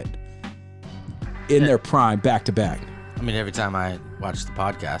do it in their prime back to back? I mean, every time I watch the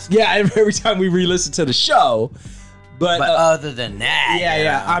podcast. Yeah, every time we re-listen to the show. But other than that,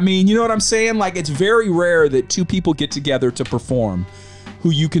 yeah. I mean, you know what I'm saying? Like, it's very rare that two people get together to perform who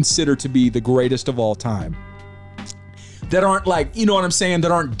you consider to be the greatest of all time. That aren't like, you know what I'm saying?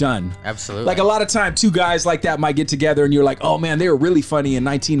 That aren't done. Absolutely. Like a lot of time, two guys like that might get together and you're like, oh man, they were really funny in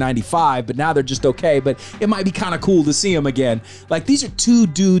 1995, but now they're just okay. But it might be kind of cool to see them again. Like these are two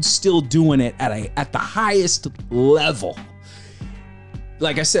dudes still doing it at the highest level.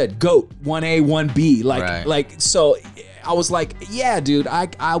 Like I said, GOAT, 1A, 1B. Like so I was like, yeah, dude,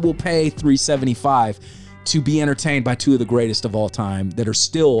 I will pay $375 to be entertained by two of the greatest of all time that are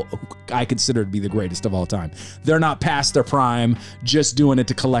still, I consider to be the greatest of all time. They're not past their prime, just doing it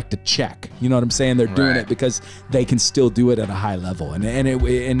to collect a check. You know what I'm saying? They're doing it because they can still do it at a high level. And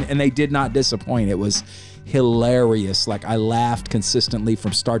they did not disappoint. It was hilarious. Like I laughed consistently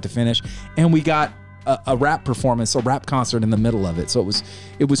from start to finish. And we got a rap performance, a rap concert in the middle of it. So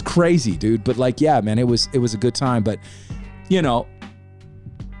it was crazy, dude. But like, yeah, man, it was a good time. But you know,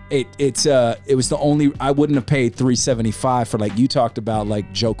 it was the only, I wouldn't have paid $375 for, like you talked about, like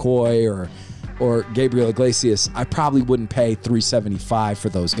Joe Coy or Gabriel Iglesias. I probably wouldn't pay $375 for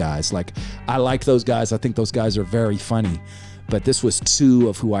those guys. Like I like those guys. I think those guys are very funny, but this was two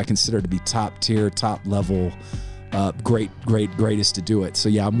of who I consider to be top tier, top level, greatest to do it. So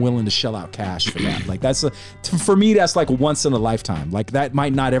yeah, I'm willing to shell out cash for that. Like for me, that's like once in a lifetime. Like that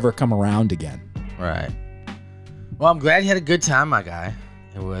might not ever come around again. Right. Well, I'm glad you had a good time, my guy.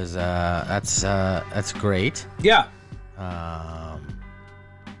 It was that's great. Yeah.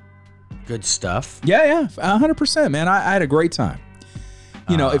 Good stuff. Yeah, 100%, man. I had a great time.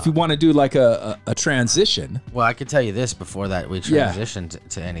 You know, if you want to do like a transition. Well, I could tell you this before that we transitioned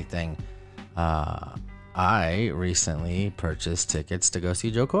to anything. I recently purchased tickets to go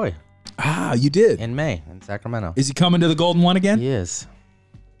see Joe Coy. Ah, you did? In May in Sacramento. Is he coming to the Golden One again? He is.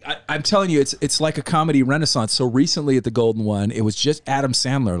 I'm telling you, it's like a comedy renaissance. So recently at the Golden One, it was just Adam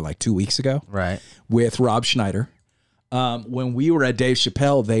Sandler like 2 weeks ago. Right. With Rob Schneider. When we were at Dave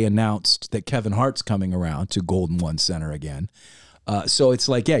Chappelle, they announced that Kevin Hart's coming around to Golden One Center again. So it's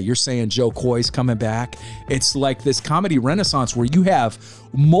like, yeah, you're saying Joe Coy's coming back. It's like this comedy renaissance where you have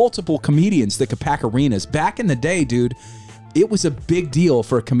multiple comedians that could pack arenas. Back in the day, dude, it was a big deal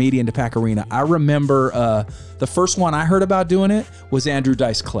for a comedian to pack arena. I remember the first one I heard about doing it was Andrew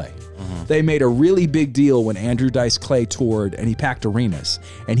Dice Clay. Mm-hmm. They made a really big deal when Andrew Dice Clay toured and he packed arenas.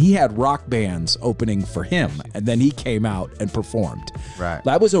 And he had rock bands opening for him. And then he came out and performed. Right.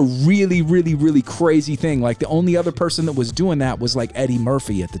 That was a really, really, really crazy thing. Like the only other person that was doing that was like Eddie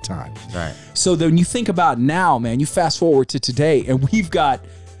Murphy at the time. Right. So then you think about now, man, you fast forward to today and we've got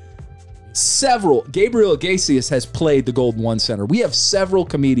several. Gabriel Iglesias has played the Golden One Center. We have several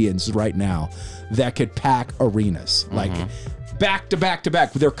comedians right now that could pack arenas. Like back to back to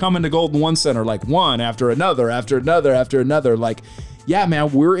back. They're coming to Golden One Center like one after another, after another, after another. Like, yeah,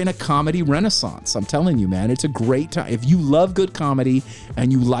 man, we're in a comedy renaissance. I'm telling you, man, it's a great time. If you love good comedy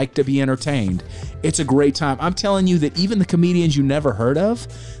and you like to be entertained, it's a great time. I'm telling you that even the comedians you never heard of,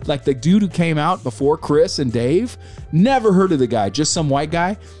 like the dude who came out before Chris and Dave, never heard of the guy, just some white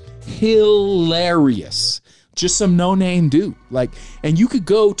guy. Hilarious. Just some no-name dude. Like, and you could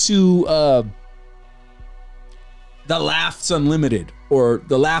go to the Laughs Unlimited or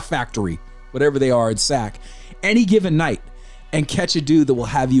the Laugh Factory, whatever they are in Sac, any given night. and catch a dude that will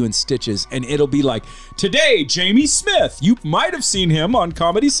have you in stitches, and it'll be like, today, Jamie Smith, you might have seen him on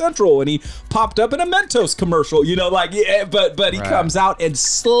Comedy Central, and he popped up in a Mentos commercial, you know, like, yeah, but he comes out and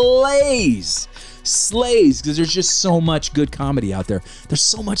slays, because there's just so much good comedy out there. There's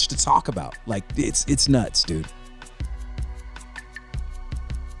so much to talk about. Like, it's nuts, dude.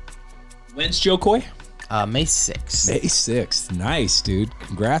 When's Joe Coy? May 6th. May 6th. Nice, dude.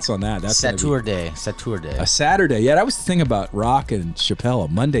 Congrats on that. That's Saturday. a Saturday. Yeah, that was the thing about Rock and Chappelle, a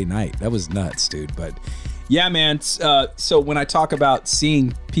Monday night. That was nuts, dude. But yeah, man. So when I talk about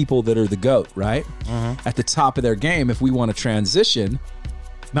seeing people that are the GOAT, right? At the top of their game, if we want to transition,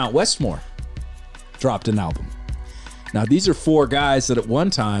 Mount Westmore dropped an album. Now, these are 4 guys that at one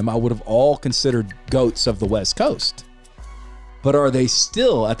time I would have all considered GOATs of the West Coast. But are they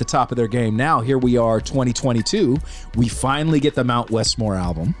still at the top of their game now? Here we are, 2022. We finally get the Mount Westmore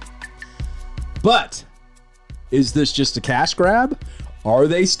album. But is this just a cash grab? Are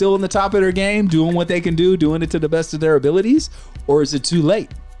they still in the top of their game, doing what they can do, doing it to the best of their abilities? Or is it too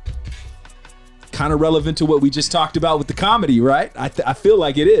late? Kind of relevant to what we just talked about with the comedy, right? I feel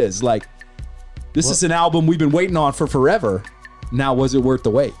like it is. Like, this is an album we've been waiting on for forever. Now, was it worth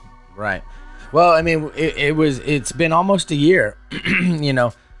the wait? Right. Well, I mean, it's been almost a year, you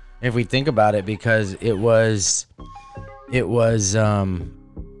know, if we think about it, because it was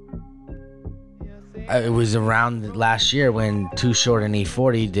around last year when Too Short and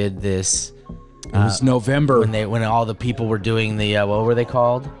E40 did this. It was November when all the people were doing the what were they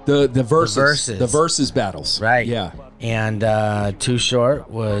called? The versus battles. Right. Yeah. And Too Short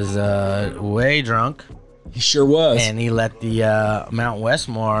was way drunk. He sure was. And he let the Mount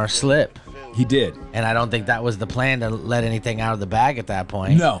Westmore slip. He did. And I don't think that was the plan, to let anything out of the bag at that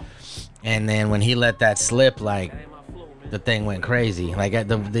point. No. And then when he let that slip, like, the thing went crazy. Like,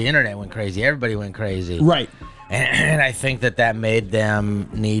 the internet went crazy. Everybody went crazy. Right. And I think that made them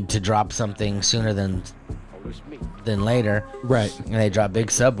need to drop something sooner than later. Right. And they dropped Big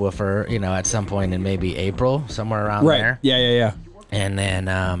Subwoofer, you know, at some point in maybe April, somewhere around there. Yeah. And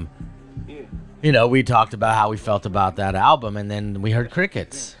then, you know, we talked about how we felt about that album, and then we heard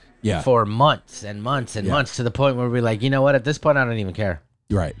crickets. Yeah. For months and months and months, to the point where we're like, you know what? At this point, I don't even care.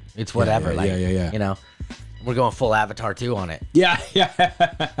 Right. It's whatever. Yeah. You know, we're going full Avatar 2 on it. Yeah.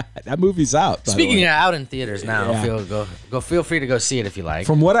 That movie's out. Speaking of out in theaters now, feel free to go see it if you like.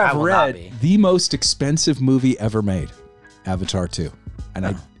 From what I've read, the most expensive movie ever made, Avatar 2.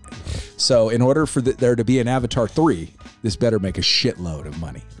 And so in order for there to be an Avatar 3, this better make a shitload of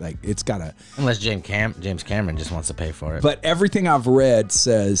money. Like, it's gotta. Unless James Cameron just wants to pay for it. But everything I've read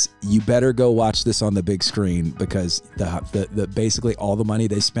says you better go watch this on the big screen, because the basically all the money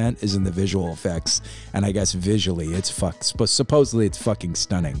they spent is in the visual effects, and I guess visually it's supposedly it's fucking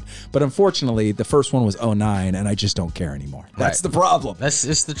stunning. But unfortunately, the first one was 2009, and I just don't care anymore. That's the problem. That's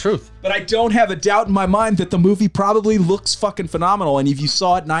just the truth. But I don't have a doubt in my mind that the movie probably looks fucking phenomenal, and if you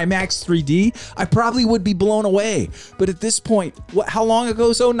saw it in IMAX 3D, I probably would be blown away. But at this point, how long ago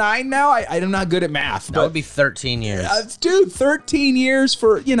is 2009 now? I'm not good at math. That would be 13 years. Dude, 13 years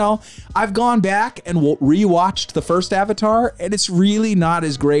for, you know, I've gone back and rewatched the first Avatar, and it's really not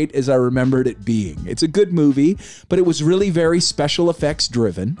as great as I remembered it being. It's a good movie, but it was really very special effects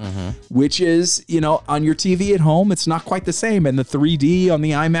driven, which is, you know, on your TV at home, it's not quite the same. And the 3D on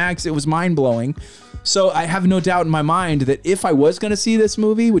the IMAX, it was mind blowing. So I have no doubt in my mind that if I was going to see this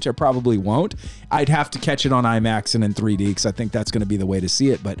movie, which I probably won't, I'd have to catch it on IMAX and in 3D, because I think that's going to be the way to see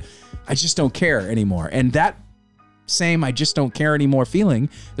it. But I just don't care anymore. And that same I just don't care anymore feeling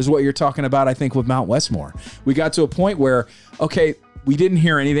is what you're talking about, I think, with Mount Westmore. We got to a point where, okay, we didn't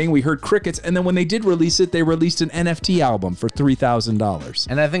hear anything. We heard crickets. And then when they did release it, they released an NFT album for $3,000.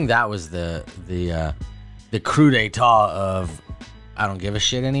 And I think that was the coup d'etat of I don't give a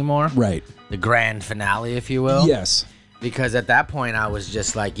shit anymore. Right. The grand finale, if you will. Yes. Because at that point, I was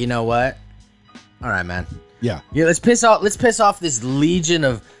just like, you know what? All right, man. Yeah. Let's piss off this legion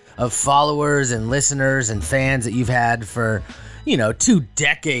of followers and listeners and fans that you've had for, you know, 2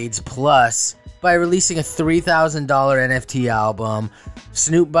 decades plus by releasing a $3,000 NFT album.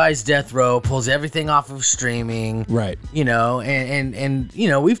 Snoop buys Death Row, pulls everything off of streaming. Right. You know, and you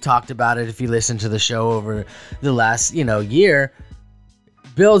know, we've talked about it if you listen to the show over the last, you know, year.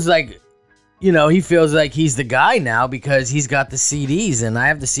 Bill's like, you know, he feels like he's the guy now because he's got the CDs, and I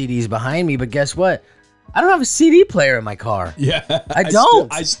have the CDs behind me, but guess what? I don't have a CD player in my car. Yeah. I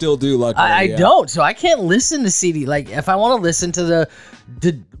don't. I still do, luckily. I don't. So I can't listen to CD. Like, if I want to listen to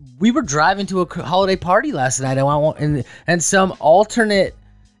we were driving to a holiday party last night, and some alternate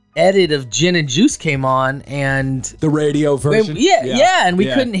edit of Gin and Juice came on, and the radio version. And we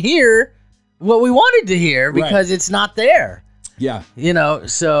couldn't hear what we wanted to hear because it's not there. Yeah. You know,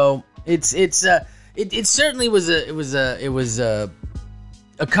 so it certainly was a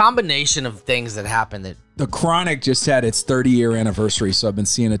combination of things that happened that. The Chronic just had its 30-year anniversary, so I've been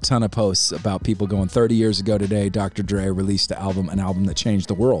seeing a ton of posts about people going 30 years ago today, Dr. Dre released an album that changed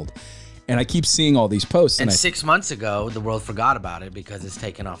the world. And I keep seeing all these posts. And 6 months ago, the world forgot about it because it's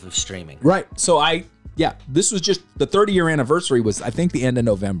taken off of streaming. Right. So this was just the 30-year anniversary was, I think, the end of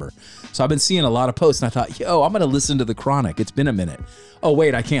November. So I've been seeing a lot of posts, and I thought, I'm going to listen to The Chronic. It's been a minute. Oh,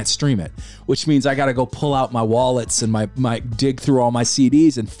 wait, I can't stream it, which means I got to go pull out my wallets and my dig through all my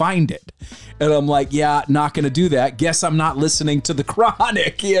CDs and find it. And I'm like, not going to do that. Guess I'm not listening to The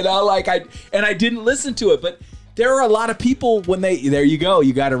Chronic, I didn't listen to it, but there are a lot of people there you go.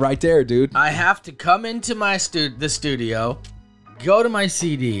 You got it right there, dude. I have to come into the studio, go to my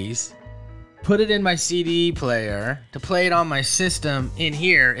CDs, put it in my CD player to play it on my system in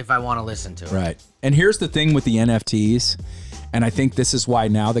here if I want to listen to it. Right. And here's the thing with the NFTs, and I think this is why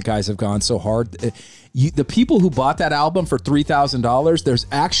now the guys have gone so hard. The people who bought that album for $3,000, there's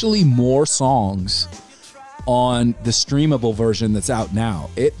actually more songs on the streamable version that's out now.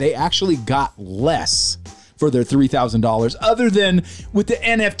 They actually got less for their $3,000, other than with the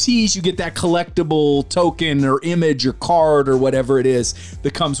NFTs, you get that collectible token or image or card or whatever it is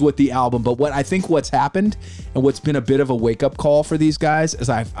that comes with the album. But what's happened and what's been a bit of a wake up call for these guys is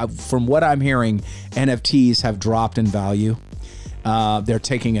from what I'm hearing, NFTs have dropped in value. They're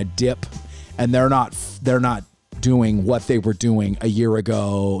taking a dip, and they're not doing what they were doing a year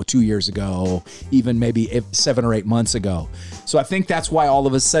ago, 2 years ago, even maybe 7 or 8 months ago. So I think that's why all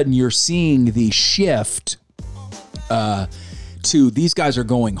of a sudden you're seeing the shift to these guys are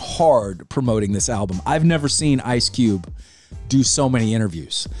going hard promoting this album. I've never seen Ice Cube do so many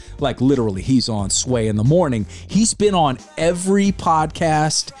interviews. Like literally, he's on Sway in the Morning. He's been on every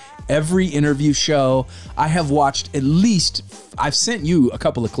podcast, every interview show. I have watched I've sent you a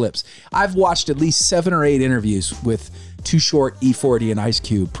couple of clips. I've watched at least 7 or 8 interviews with Too Short, E40, and Ice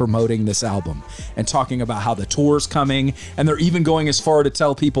Cube promoting this album and talking about how the tour's coming. And they're even going as far to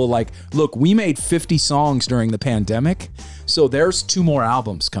tell people like, look, we made 50 songs during the pandemic, so there's 2 more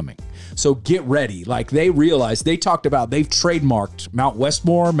albums coming. So get ready. Like they realized, they've trademarked Mount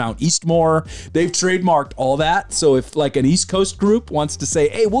Westmore, Mount Eastmore. They've trademarked all that. So if like an East Coast group wants to say,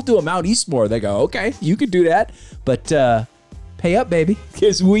 hey, we'll do a Mount Eastmore, they go, okay, you could do that. But pay up, baby,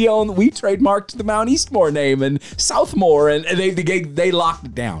 because we trademarked the Mount Eastmore name and Southmore, and they locked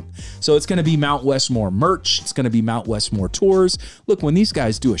it down. So it's going to be Mount Westmore merch. It's going to be Mount Westmore tours. Look, when these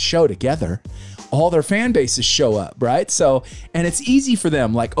guys do a show together, all their fan bases show up, right? So, and it's easy for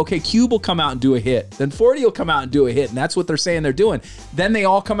them. Like, okay, Cube will come out and do a hit. Then 40 will come out and do a hit, and that's what they're saying they're doing. Then they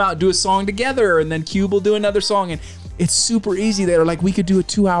all come out and do a song together, and then Cube will do another song, and it's super easy. They're like, we could do a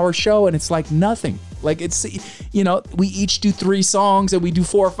 2-hour show, and it's like nothing. Like it's, we each do 3 songs and we do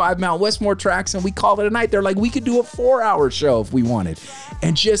 4 or 5 Mount Westmore tracks and we call it a night. They're like, we could do a 4-hour show if we wanted.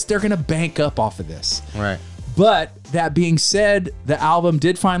 And they're going to bank up off of this. Right. But that being said, the album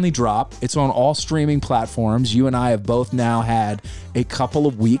did finally drop. It's on all streaming platforms. You and I have both now had a couple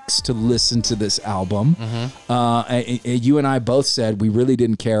of weeks to listen to this album. Mm-hmm. You and I both said we really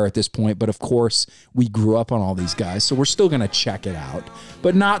didn't care at this point, but of course we grew up on all these guys, so we're still going to check it out.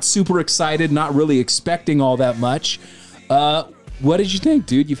 But not super excited, not really expecting all that much. What did you think,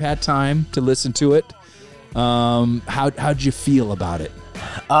 dude? You've had time to listen to it. How'd you feel about it?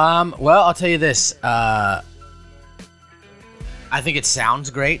 Well, I'll tell you this. I think it sounds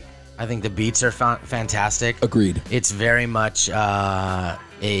great. I think the beats are fantastic. Agreed. It's very much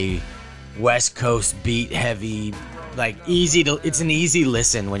a West Coast beat heavy, like it's an easy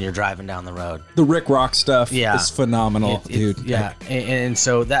listen when you're driving down the road. The Rick Rock stuff is phenomenal, dude. Yeah, and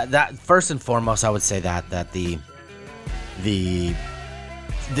so that first and foremost, I would say that the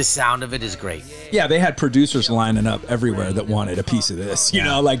sound of it is great. Yeah, they had producers lining up everywhere that wanted a piece of this. You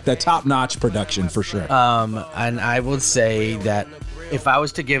know, like the top-notch production for sure. And I would say that if I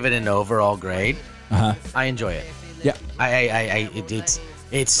was to give it an overall grade, I enjoy it. Yeah,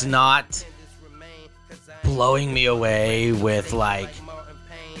 it's not blowing me away with like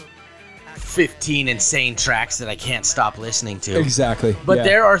 15 insane tracks that I can't stop listening to. Exactly. But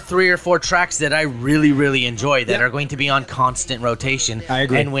there are 3 or 4 tracks that I really, really enjoy that are going to be on constant rotation. I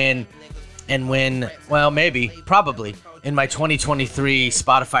agree. And when, well, probably, in my 2023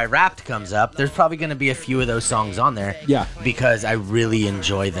 Spotify Wrapped comes up, there's probably going to be a few of those songs on there. Yeah. Because I really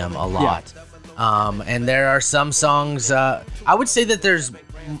enjoy them a lot. Yeah. And there are some songs, I would say that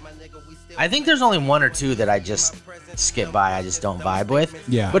I think there's only 1 or 2 that I just skip by. I just don't vibe with.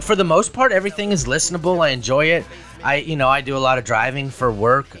 Yeah. But for the most part, everything is listenable. I enjoy it. I do a lot of driving for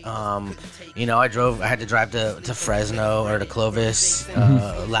work. I had to drive to Fresno or to Clovis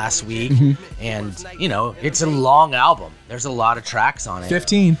last week, and it's a long album. There's a lot of tracks on it.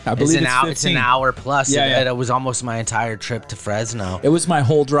 15, I believe it's 15. It's an hour plus. Yeah. It was almost my entire trip to Fresno. It was my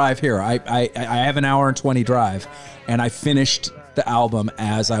whole drive here. I have an hour and 20 drive, and I finished the album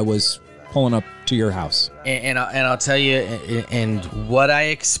as I was pulling up to your house. And I'll tell you, and what I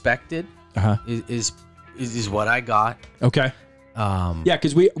expected is what I got. Okay. Yeah,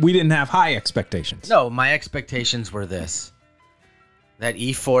 because we didn't have high expectations. No, my expectations were this: that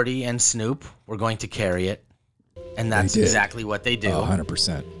E40 and Snoop were going to carry it, and that's exactly what they do.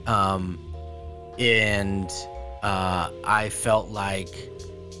 100%. I felt like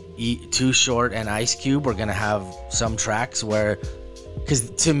Too Short and Ice Cube were gonna have some tracks where, because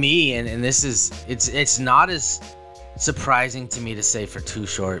to me, and this is it's not as surprising to me to say for Too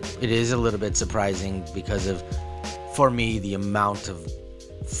Short. It is a little bit surprising because of, for me, the amount of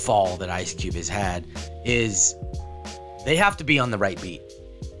fall that Ice Cube has had is they have to be on the right beat.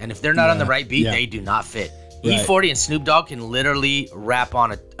 And if they're not on the right beat, they do not fit. Right. E40 and Snoop Dogg can literally rap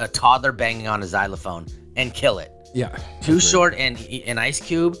on a toddler banging on a xylophone and kill it. Yeah. Too Short and Ice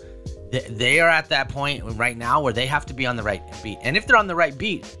Cube, they are at that point right now where they have to be on the right beat. And if they're on the right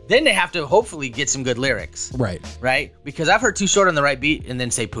beat, then they have to hopefully get some good lyrics. Right. Right? Because I've heard Too Short on the right beat and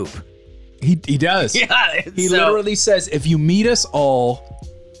then say poop. He does. Yeah. He literally says, if you meet us all,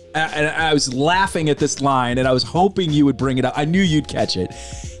 and I was laughing at this line and I was hoping you would bring it up. I knew you'd catch it.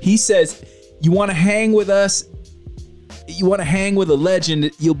 He says, you want to hang with us? You want to hang with a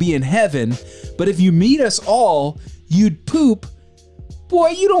legend, you'll be in heaven. But if you meet us all, you'd poop. Boy,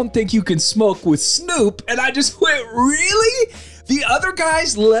 you don't think you can smoke with Snoop? And I just went, really? The other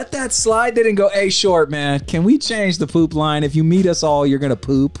guys let that slide. They didn't go, hey, Short, man, can we change the poop line? If you meet us all, you're going to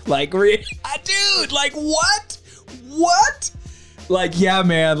poop. Like, really? Dude, like, what? What? Like, yeah,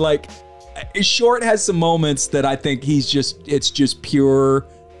 man, like, Short has some moments that I think it's just pure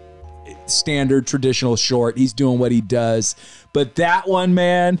standard traditional Short. He's doing what he does. But that one,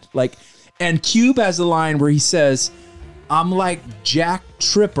 man, like, and Cube has a line where he says, I'm like Jack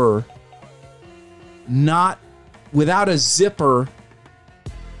Tripper, not without a zipper,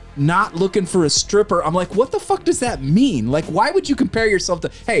 not looking for a stripper. I'm like, what the fuck does that mean? Like, why would you compare yourself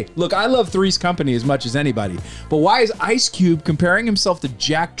to, hey, look, I love Three's Company as much as anybody, but why is Ice Cube comparing himself to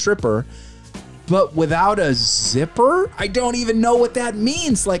Jack Tripper, but without a zipper? I don't even know what that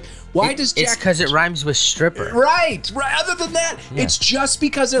means. Like, why does Jack... It's because it rhymes with stripper. Right. Other than that, it's just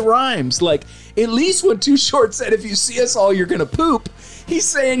because it rhymes. Like, at least when Too Short said, if you see us all, you're going to poop, he's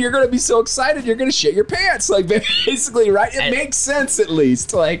saying you're going to be so excited, you're going to shit your pants. Like, basically, right? It makes sense, at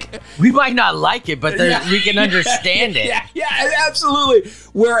least. Like, we might not like it, but we can understand it. Yeah, absolutely.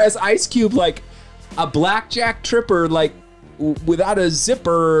 Whereas Ice Cube, like, a blackjack tripper, like, without a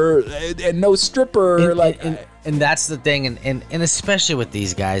zipper and no stripper, and that's the thing, and especially with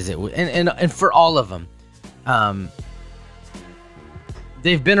these guys, and for all of them,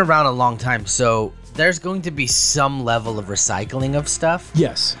 they've been around a long time, so there's going to be some level of recycling of stuff.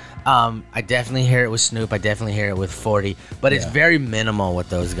 Yes. I definitely hear it with Snoop. I definitely hear it with 40, but it's very minimal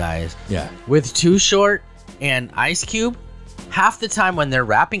with those guys. Yeah. With Too Short and Ice Cube, half the time when they're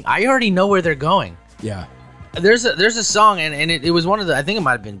rapping, I already know where they're going. Yeah. There's a song, and it was one of the, I think it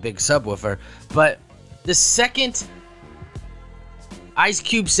might have been Big Subwoofer, but the second Ice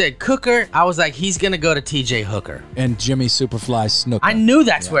Cube said Cooker, I was like, he's gonna go to TJ Hooker. And Jimmy Superfly Snooker. I knew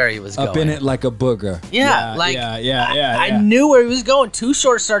that's where he was going. Up in it like a booger. Yeah. I knew where he was going. Too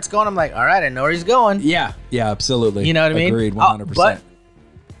Short starts going, I'm like, all right, I know where he's going. Yeah, absolutely. You know what I mean? Agreed, 100%. But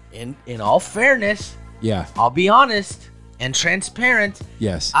in all fairness, I'll be honest and transparent.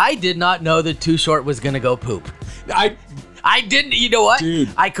 Yes. I did not know that Too Short was gonna go poop. I didn't. You know what? Dude.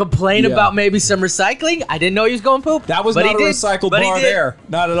 I complain about maybe some recycling. I didn't know he was going poop. That was not a recycled bar there.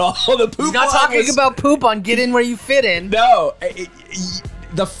 Not at all. The poop. He's not talking about poop on Get In Where You Fit In. No.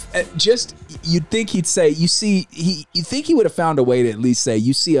 You'd think he'd say, you think he would have found a way to at least say,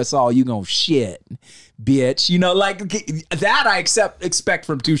 you see us all, you gonna shit, bitch. You know, like that I expect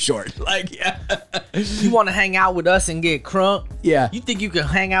from Too Short. Like, yeah. You want to hang out with us and get crunk? Yeah. You think you can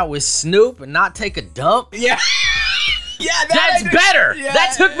hang out with Snoop and not take a dump? Yeah. Yeah, that's better. Yeah.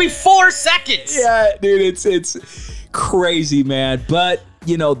 That took me 4 seconds. Yeah, dude, it's crazy, man. But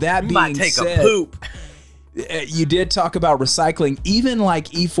you know, that being might take said, a poop. You did talk about recycling. Even like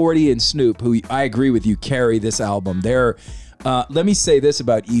E40 and Snoop, who I agree with you, carry this album. Let me say this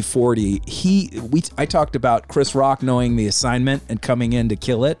about E40. I talked about Chris Rock knowing the assignment and coming in to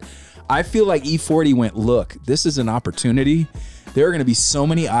kill it. I feel like E40 went, look, this is an opportunity. There are going to be so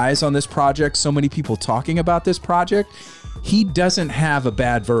many eyes on this project, so many people talking about this project. He doesn't have a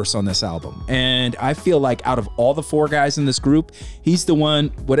bad verse on this album. And I feel like out of all the 4 guys in this group, he's the one,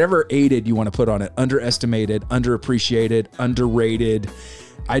 whatever aided you want to put on it, underestimated, underappreciated, underrated.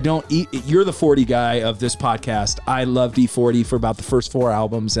 You're the 40 guy of this podcast. I loved E40 for about the first 4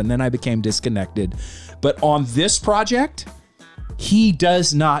 albums, and then I became disconnected. But on this project, he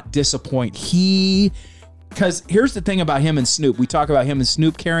does not disappoint. Because here's the thing about him and Snoop. We talk about him and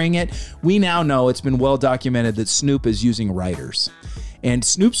Snoop carrying it. We now know, it's been well documented, that Snoop is using writers. And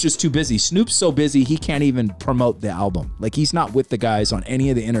Snoop's just too busy. Snoop's so busy, he can't even promote the album. Like, he's not with the guys on any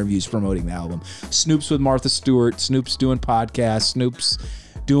of the interviews promoting the album. Snoop's with Martha Stewart. Snoop's doing podcasts. Snoop's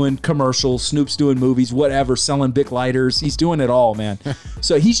doing commercials. Snoop's doing movies, whatever, selling Bic lighters. He's doing it all, man.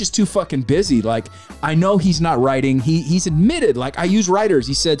 So he's just too fucking busy. Like, I know he's not writing. He's admitted, like, I use writers.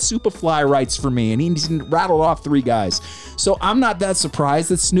 He said Superfly writes for me, and he's rattled off 3 guys. So I'm not that surprised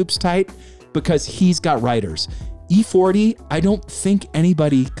that Snoop's tight, because he's got writers. E40, I don't think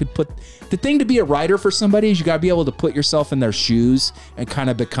anybody could put... The thing to be a writer for somebody is you got to be able to put yourself in their shoes and kind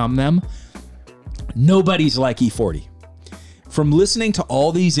of become them. Nobody's like E40. From listening to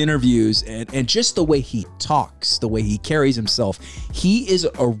all these interviews and just the way he talks, the way he carries himself, he is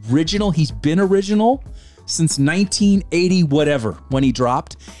original. He's been original since 1980, whatever, when he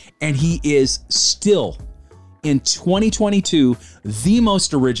dropped. And he is still, in 2022, the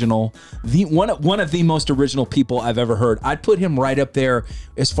most original, one of the most original people I've ever heard. I'd put him right up there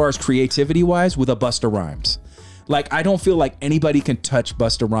as far as creativity-wise with a Busta Rhymes. Like, I don't feel like anybody can touch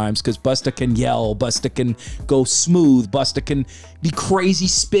Busta Rhymes, because Busta can yell, Busta can go smooth, Busta can be crazy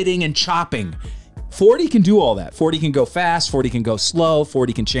spitting and chopping. 40 can do all that. 40 can go fast, 40 can go slow,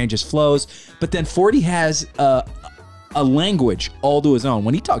 40 can change his flows, but then 40 has a language all to his own.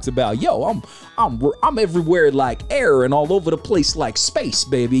 When he talks about, yo, I'm everywhere like air and all over the place like space,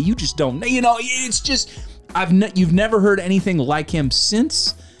 baby. You just don't know. You know, it's just, you've never heard anything like him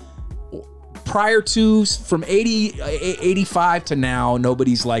since. Prior to, from 85 to now,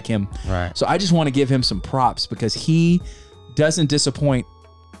 nobody's like him. Right. So I just want to give him some props, because he doesn't disappoint.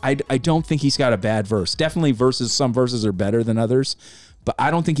 I don't think he's got a bad verse. Definitely some verses are better than others, but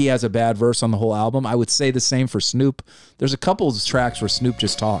I don't think he has a bad verse on the whole album. I would say the same for Snoop. There's a couple of tracks where Snoop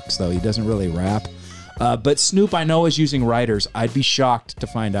just talks, though. He doesn't really rap. But Snoop, I know, is using writers. I'd be shocked to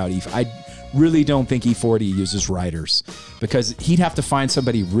find out. I really don't think E40 uses writers, because he'd have to find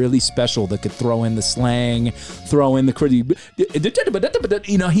somebody really special that could throw in the slang, throw in the pretty,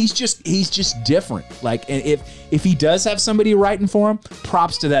 you know, he's just different. Like, and if he does have somebody writing for him,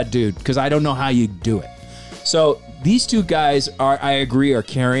 props to that dude, because I don't know how you do it. So these 2 guys I agree, are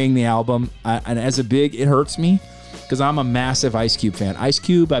carrying the album. And as a big, it hurts me, because I'm a massive Ice Cube fan. Ice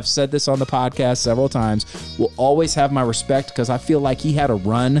Cube, I've said this on the podcast several times, will always have my respect, because I feel like he had a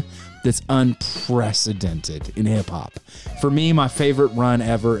run that's unprecedented in hip-hop. For me, my favorite run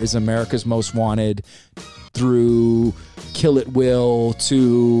ever is America's Most Wanted, through Kill It Will,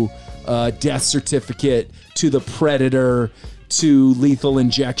 to Death Certificate, to The Predator, to Lethal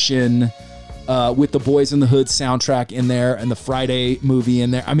Injection, with the Boys in the Hood soundtrack in there, and the Friday movie in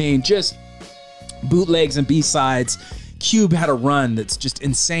there. I mean, just bootlegs and B-sides. Cube had a run that's just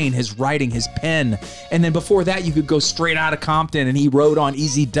insane. His writing, his pen. And then before that, you could go straight out of Compton, and he wrote on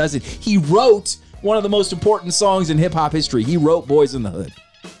Easy Does It. He wrote one of the most important songs in hip-hop history. He wrote Boys in the Hood.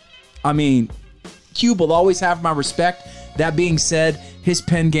 I mean, Cube will always have my respect. That being said, his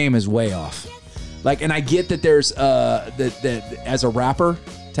pen game is way off. Like, and I get that there's, that as a rapper,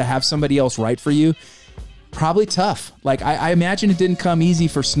 to have somebody else write for you, probably tough. Like, I imagine it didn't come easy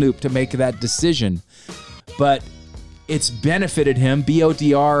for Snoop to make that decision. But it's benefited him.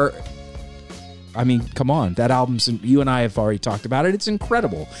 BODR, I mean, come on. That album's, you and I have already talked about it. It's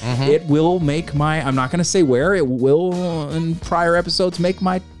incredible. Mm-hmm. It will make I'm not going to say where, it will, in prior episodes, make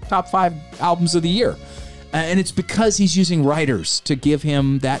my top 5 albums of the year. And it's because he's using writers to give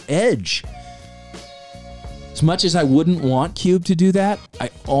him that edge. As much as I wouldn't want Cube to do that, I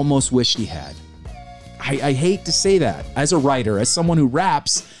almost wished he had. I hate to say that. As a writer, as someone who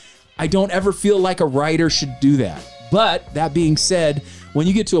raps, I don't ever feel like a writer should do that. But that being said, when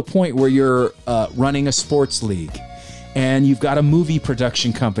you get to a point where you're running a sports league, and you've got a movie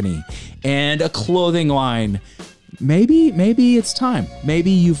production company and a clothing line, maybe it's time.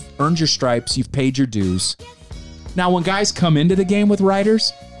 Maybe you've earned your stripes, you've paid your dues. Now, when guys come into the game with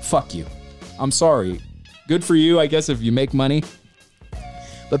writers, fuck you. I'm sorry. Good for you, I guess, if you make money.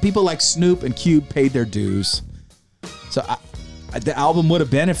 But people like Snoop and Cube paid their dues. So the album would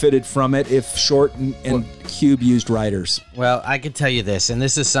have benefited from it if Short and Cube used writers. Well, I can tell you this, and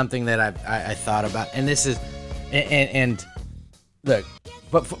this is something that I thought about, and this is, and look,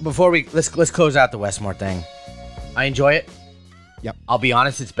 but before let's close out the Westmore thing. I enjoy it. Yep. I'll be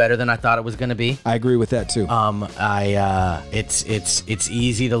honest, it's better than I thought it was gonna be. I agree with that too. It's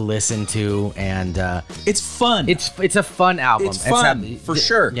easy to listen to, and It's fun. it's a fun album. It's fun, for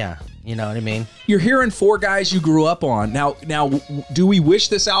sure. Yeah, you know what I mean. You're hearing four guys you grew up on. Now, do we wish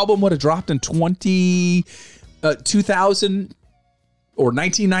this album would have dropped in 2000 or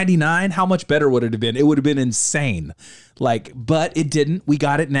 1999? How much better would it have been? It would have been insane. But it didn't. We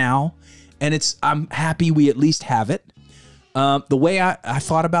got it now, and I'm happy we at least have it. The way I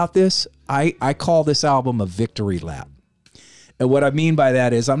thought about this, I call this album a victory lap. And what I mean by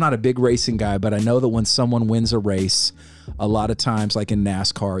that is I'm not a big racing guy, but I know that when someone wins a race, a lot of times, like in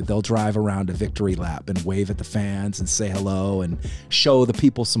NASCAR, they'll drive around a victory lap and wave at the fans and say hello and show the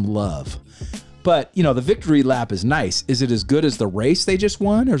people some love. But, the victory lap is nice. Is it as good as the race they just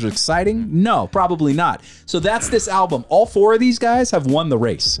won? Or is it exciting? No, probably not. So that's this album. All four of these guys have won the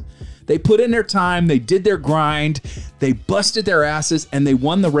race. They put in their time, they did their grind, they busted their asses, and they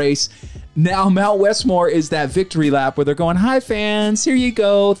won the race. Now Mount Westmore is that victory lap where they're going, hi fans, here you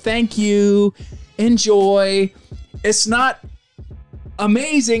go, thank you, enjoy. It's not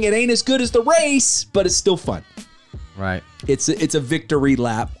amazing, it ain't as good as the race, but it's still fun. Right. It's a victory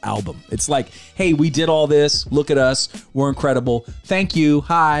lap album. It's like, hey, we did all this, look at us, we're incredible, thank you,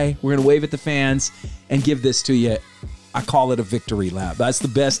 hi, we're gonna wave at the fans and give this to you. I call it a victory lap. That's the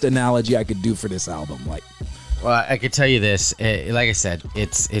best analogy I could do for this album. Well, I could tell you this. Like I said,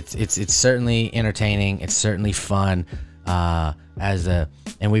 it's certainly entertaining. It's certainly fun. And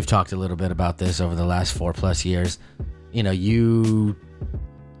we've talked a little bit about this over the last 4+ years.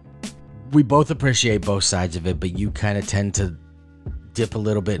 We both appreciate both sides of it, but you kind of tend to dip a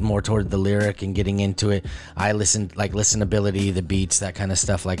little bit more toward the lyric and getting into it. I listenability, the beats, that kind of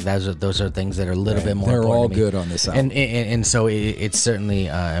stuff. Like those are things that are a little bit more. They're all important to me. good on this album, and so it's certainly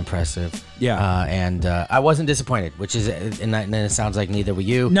impressive. Yeah. And I wasn't disappointed, which is, and it sounds like neither were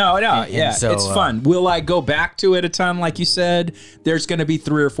you. No, And so, it's fun. Will I go back to it a ton? Like you said, there's going to be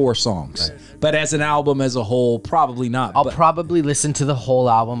 3 or 4 songs, right. But as an album as a whole, probably not. I'll probably listen to the whole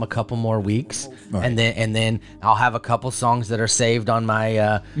album a couple more weeks, right. and then I'll have a couple songs that are saved on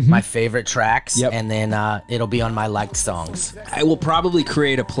my my favorite tracks, yep. And then it'll be on my liked songs. I will probably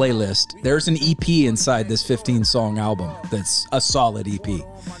create a playlist. There's an EP inside this 15-song album that's a solid EP,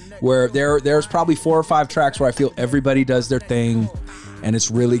 where there's probably 4 or 5 tracks where I feel everybody does their thing, and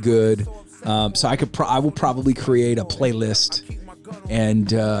it's really good. So I will probably create a playlist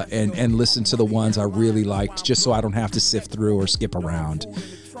and listen to the ones I really liked, just so I don't have to sift through or skip around.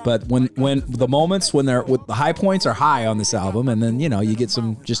 But when the moments when they're with the high points are high on this album, and then you get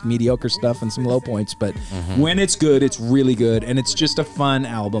some just mediocre stuff and some low points. But when it's good, it's really good, and it's just a fun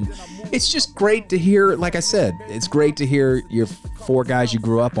album. It's just great to hear. Like I said, it's great to hear your 4 guys you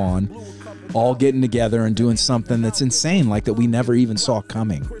grew up on all getting together and doing something that's insane, like that we never even saw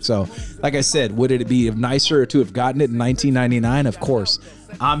coming. So, like I said, would it be nicer to have gotten it in 1999? Of course.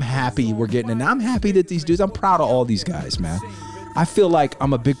 I'm happy we're getting it. And I'm happy that these dudes. I'm proud of all these guys, man. I feel like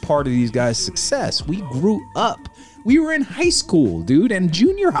I'm a big part of these guys' success. We grew up. We were in high school, dude, and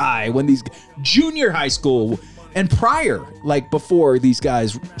junior high junior high school and prior, like before these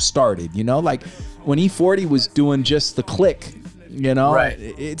guys started, like when E40 was doing just the click,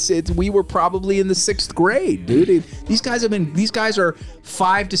 Right. We were probably in the 6th grade, dude. These guys are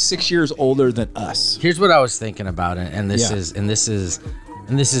 5 to 6 years older than us. Here's what I was thinking about it, and this is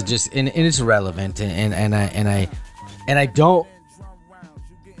just and it's relevant, and I don't.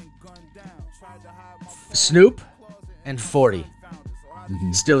 Snoop and 40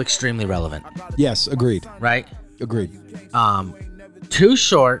 still extremely relevant. Yes, agreed. Right? Agreed. Too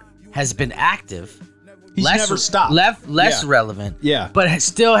Short has been active. He's never stopped. Less relevant. Yeah. But has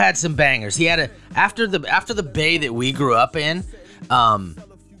still had some bangers. He had after the Bay that we grew up in,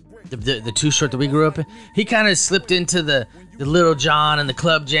 the Too Short that we grew up in, he kind of slipped into the Little John and the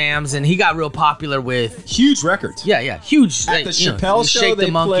club jams, and he got real popular with huge records. Yeah, huge. At the Chappelle show, Shake the they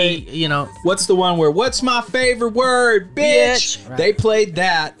Monkey, played, what's the one where "What's my favorite word, bitch"? Right. They played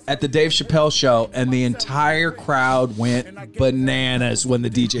that at the Dave Chappelle show, and the entire crowd went bananas when the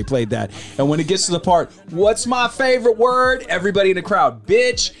DJ played that. And when it gets to the part, "What's my favorite word?" everybody in the crowd,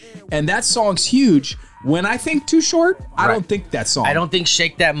 "Bitch," and that song's huge. When I think Too Short, I don't think that song. I don't think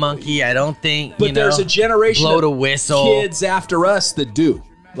Shake That Monkey. I don't think, but there's a generation Blow of the Whistle kids after us that do.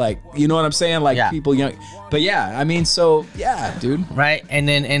 Like, you know what I'm saying? Like, people young. But yeah, I mean, so yeah, dude. Right, and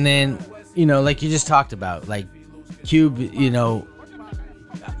then like you just talked about, like Cube,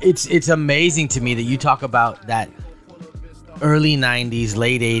 It's amazing to me that you talk about that early 90s,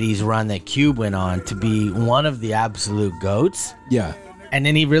 late 80s run that Cube went on to be one of the absolute GOATs. Yeah. And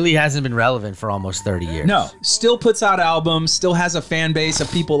then he really hasn't been relevant for almost 30 years. No, still puts out albums, still has a fan base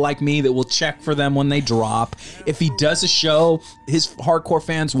of people like me that will check for them when they drop. If he does a show, his hardcore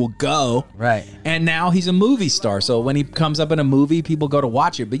fans will go. Right. And now he's a movie star, so when he comes up in a movie, people go to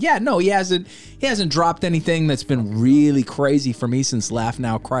watch it. But yeah, no, he hasn't dropped anything that's been really crazy for me since Laugh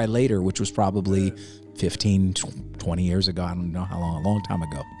Now, Cry Later, which was probably 15, 20 years ago. I don't know how long, a long time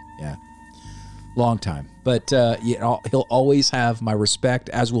ago. Yeah. Long time. But he'll always have my respect,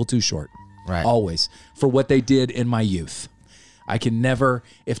 as will Too Short. Right. Always. For what they did in my youth. I can never,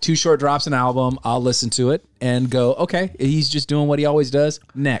 if Too Short drops an album, I'll listen to it and go, okay, he's just doing what he always does.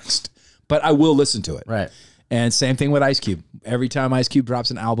 Next. But I will listen to it. Right. And same thing with Ice Cube. Every time Ice Cube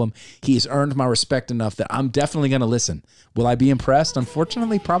drops an album, he's earned my respect enough that I'm definitely going to listen. Will I be impressed?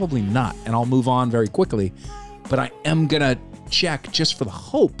 Unfortunately, probably not. And I'll move on very quickly. But I am going to check just for the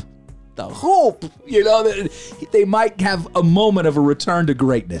hope, that they might have a moment of a return to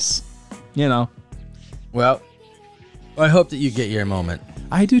greatness, Well, I hope that you get your moment.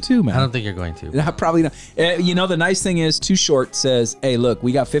 I do too, man. I don't think you're going to. Probably not. The nice thing is Too Short says, hey, look,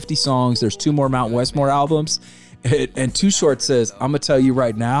 we got 50 songs. There's 2 more Mount Westmore albums. And Too Short says, I'm going to tell you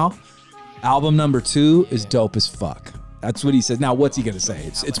right now, album number 2 is dope as fuck. That's what he says. Now, what's he going to say?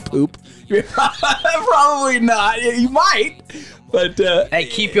 It's poop? Probably not. You might. But hey,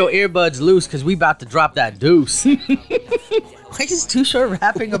 keep your earbuds loose because we about to drop that deuce. Why is Too Short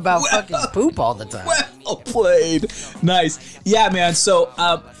rapping about fucking poop all the time? Well played. Nice. Yeah, man. So,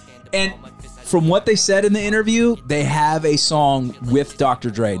 and from what they said in the interview, they have a song with Dr.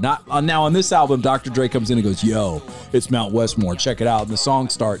 Dre. Not now on this album, Dr. Dre comes in and goes, yo, it's Mount Westmore. Check it out. And the song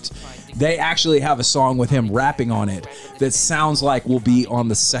starts. They actually have a song with him rapping on it that sounds like will be on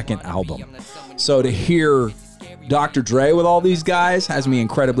the second album. So to hear Dr. Dre with all these guys has me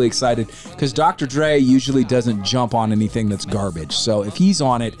incredibly excited because Dr. Dre usually doesn't jump on anything that's garbage. So if he's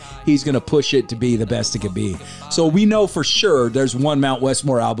on it, he's going to push it to be the best it can be. So we know for sure there's one Mount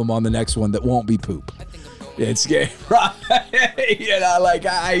Westmore album on the next one that won't be poop. It's good, right?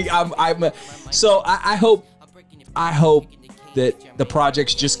 I hope that the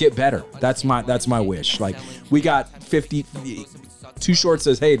projects just get better. That's my wish. Like we got 50. Too Short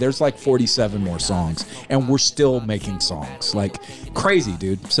says, hey, there's like 47 more songs, and we're still making songs. Like crazy,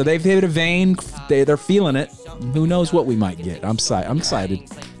 dude. So they've hit a vein. They're feeling it. Who knows what we might get? I'm excited.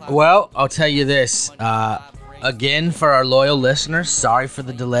 Well, I'll tell you this. Again, for our loyal listeners, sorry for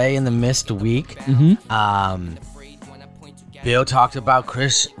the delay in the missed week. Mm-hmm. Bill talked about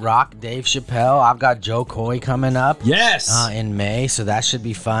Chris Rock, Dave Chappelle. I've got Joe Coy coming up. Yes. In May, so that should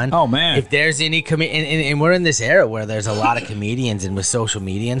be fun. Oh, man. If there's any and we're in this era where there's a lot of comedians and with social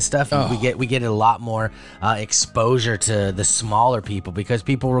media and stuff, we get a lot more exposure to the smaller people because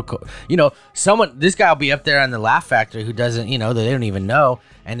people this guy will be up there on the Laugh Factory who doesn't, that they don't even know.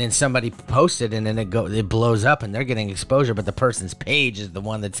 And then somebody posted and then it blows up and they're getting exposure, but the person's page is the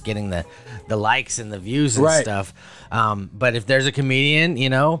one that's getting the likes and the views and stuff. But if there's a comedian,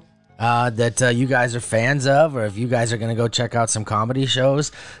 that you guys are fans of, or if you guys are going to go check out some comedy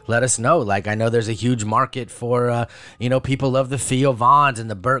shows, let us know. Like, I know there's a huge market for, people love the Theo Vons and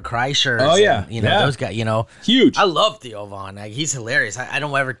the Burt Kreischers. Oh, yeah. And, those guys, Huge. I love Theo Von. Like, he's hilarious. I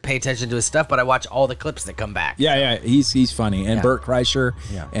don't ever pay attention to his stuff, but I watch all the clips that come back. Yeah. He's funny. And Burt Kreischer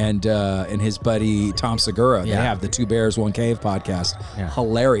and his buddy Tom Segura, they have the Two Bears, One Cave podcast. Yeah.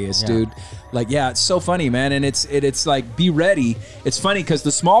 Hilarious, dude. Like, it's so funny, man. And it's like, be ready. It's funny because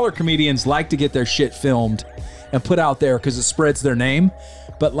the smaller comedians like to get their shit filmed and put out there because it spreads their name.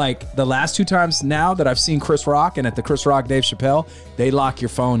 But like the last 2 times now that I've seen Chris Rock and at the Chris Rock Dave Chappelle, they lock your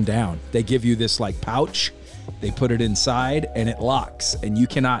phone down. They give you this like pouch. They put it inside and it locks and you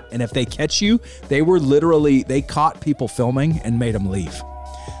cannot. And if they catch you, they caught people filming and made them leave.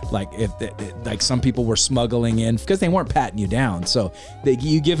 Like some people were smuggling in because they weren't patting you down. So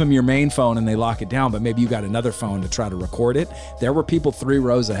you give them your main phone and they lock it down, but maybe you got another phone to try to record it. There were people 3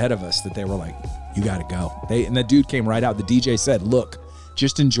 rows ahead of us that they were like, you got to go. And the dude came right out. The DJ said, look,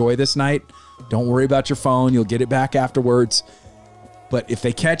 just enjoy this night. Don't worry about your phone. You'll get it back afterwards. But if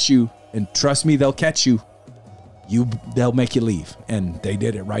they catch you, and trust me, they'll catch you, they'll make you leave. And they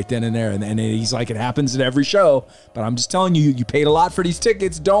did it right then and there. And he's like, it happens at every show, but I'm just telling you, you paid a lot for these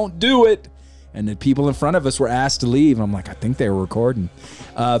tickets. Don't do it. And the people in front of us were asked to leave. I'm like, I think they were recording.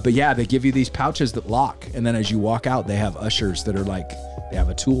 But yeah, they give you these pouches that lock. And then as you walk out, they have ushers that are like, they have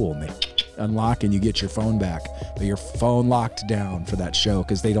a tool and they unlock and you get your phone back. But your phone locked down for that show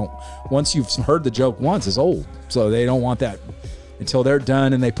because once you've heard the joke once, it's old. So they don't want that. until they're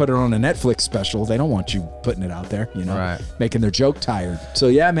done and they put it on a Netflix special. They don't want you putting it out there, Right. making their joke tired. So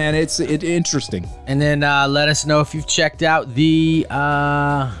yeah, man, it's interesting. And then let us know if you've checked out the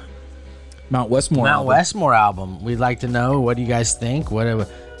Mount Westmore. Mount album. Westmore album. We'd like to know, what do you guys think? Did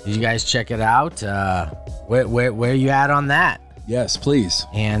you guys check it out? Where you at on that? Yes, please.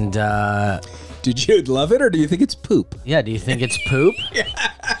 And Did you love it or do you think it's poop? yeah, do you think it's poop?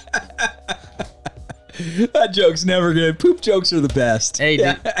 That joke's never good. Poop jokes are the best. Hey,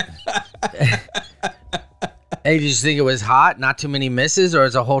 hey, did you think it was hot? Not too many misses, or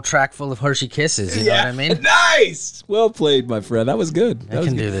is a whole track full of Hershey Kisses? You know what I mean? Nice. Well played, my friend. That was good. I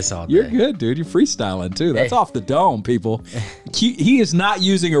can do this all day. You're good, dude. You're freestyling too. That's Hey. off the dome, people. He is not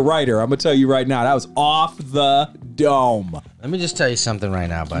using a writer. I'm gonna tell you right now. That was off the dome. Let me just tell you something right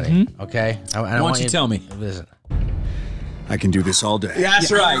now, buddy. Okay? I Why don't you tell me? Listen. I can do this all day.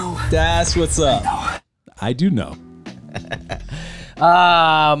 That's right. That's what's up. I do know.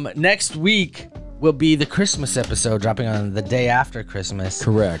 Next week will be the Christmas episode, dropping on the day after Christmas.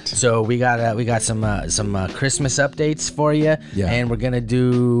 Correct. So we got some Christmas updates for you, Yeah. and we're gonna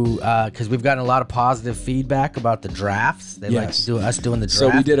do because we've gotten a lot of positive feedback about the drafts. They like Yes. to do us doing the draft. So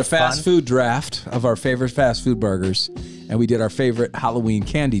we did a It's fun. fast food draft of our favorite fast food burgers, and we did our favorite Halloween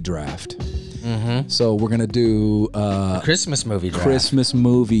candy draft. Mm-hmm. So we're gonna do Christmas movie draft. Christmas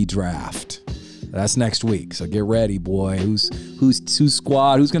movie draft. That's next week. So get ready, boy. Who's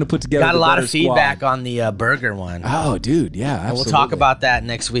squad? Who's gonna put together? Got a the lot better of feedback squad? on the burger one. Oh, dude, yeah, absolutely. We'll talk about that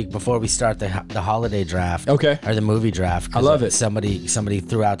next week before we start the holiday draft. Okay. Or the movie draft. 'cause I love it. Somebody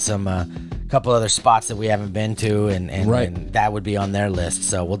threw out some couple other spots that we haven't been to, and Right. and that would be on their list.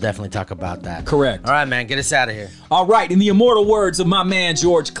 So we'll definitely talk about that. Correct. All right, man, get us out of here. All right, in the immortal words of my man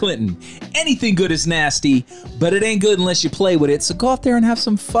George Clinton, anything good is nasty, but it ain't good unless you play with it. So go out there and have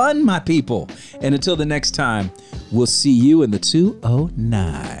some fun, my people. And until the next time, we'll see you in the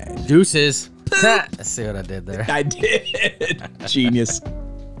 209. Deuces. Let's see what I did there. I did. Genius.